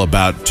until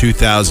about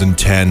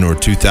 2010 or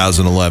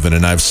 2011,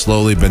 and I've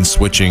slowly been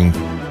switching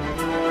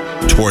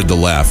toward the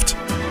left.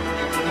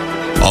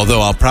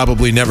 Although I'll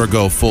probably never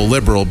go full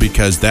liberal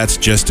because that's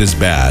just as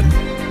bad.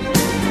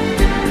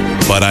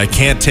 But I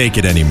can't take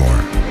it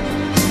anymore.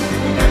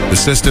 The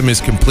system is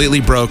completely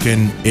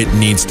broken. It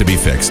needs to be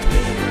fixed.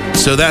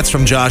 So that's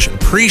from Josh.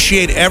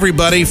 Appreciate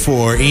everybody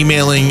for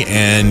emailing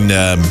and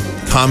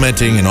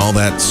commenting and all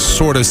that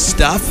sort of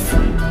stuff.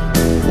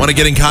 Want to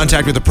get in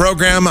contact with the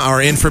program?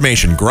 Our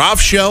information,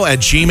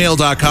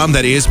 groffshow@gmail.com.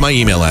 That is my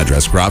email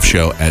address,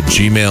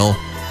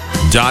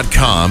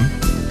 groffshow@gmail.com.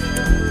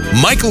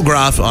 Michael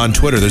Groff on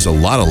Twitter. There's a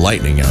lot of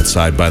lightning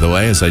outside, by the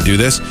way, as I do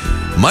this.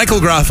 Michael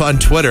Groff on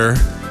Twitter.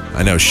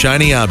 I know,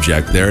 shiny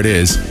object. There it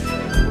is.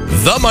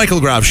 The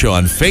Michael Groff Show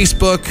on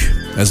Facebook.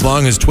 As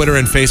long as Twitter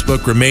and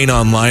Facebook remain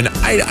online,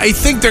 I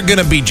think they're going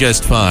to be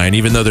just fine,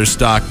 even though their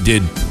stock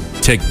did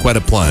take quite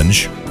a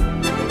plunge.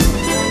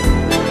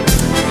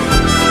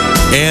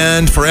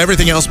 And for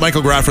everything else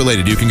Michael Groff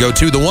related, you can go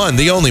to the one,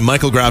 the only,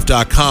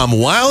 michaelgroff.com.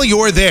 While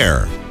you're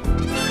there,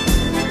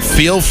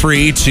 feel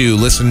free to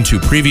listen to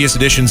previous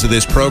editions of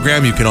this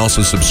program. You can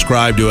also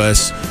subscribe to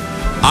us.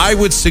 I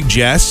would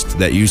suggest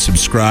that you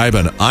subscribe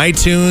on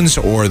iTunes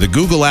or the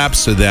Google app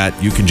so that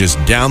you can just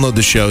download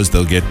the shows.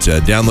 They'll get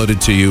downloaded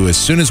to you as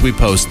soon as we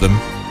post them.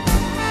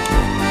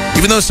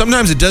 Even though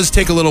sometimes it does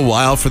take a little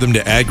while for them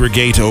to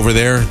aggregate over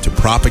there, to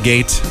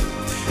propagate,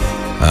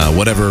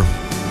 whatever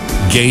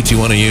gate you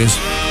want to use.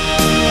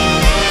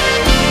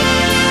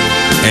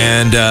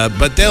 And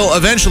but they'll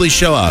eventually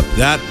show up.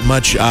 That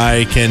much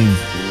I can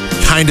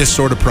kind of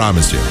sort of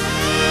promise you.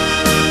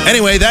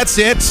 Anyway, that's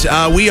it.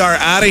 We are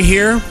out of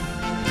here.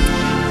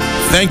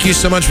 Thank you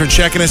so much for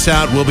checking us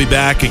out. We'll be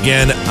back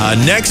again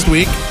next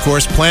week. Of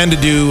course, plan to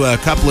do a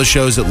couple of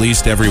shows at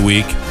least every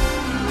week.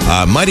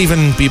 Might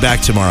even be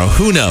back tomorrow.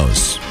 Who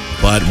knows?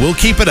 But we'll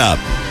keep it up.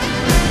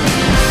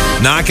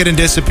 Not going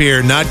to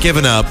disappear. Not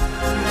giving up.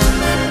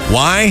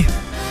 Why?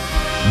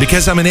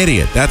 Because I'm an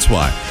idiot. That's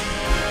why.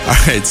 All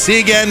right. See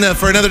you again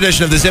for another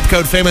edition of the Zip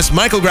Code Famous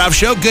Michael Groff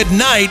Show. Good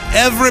night,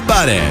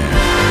 everybody.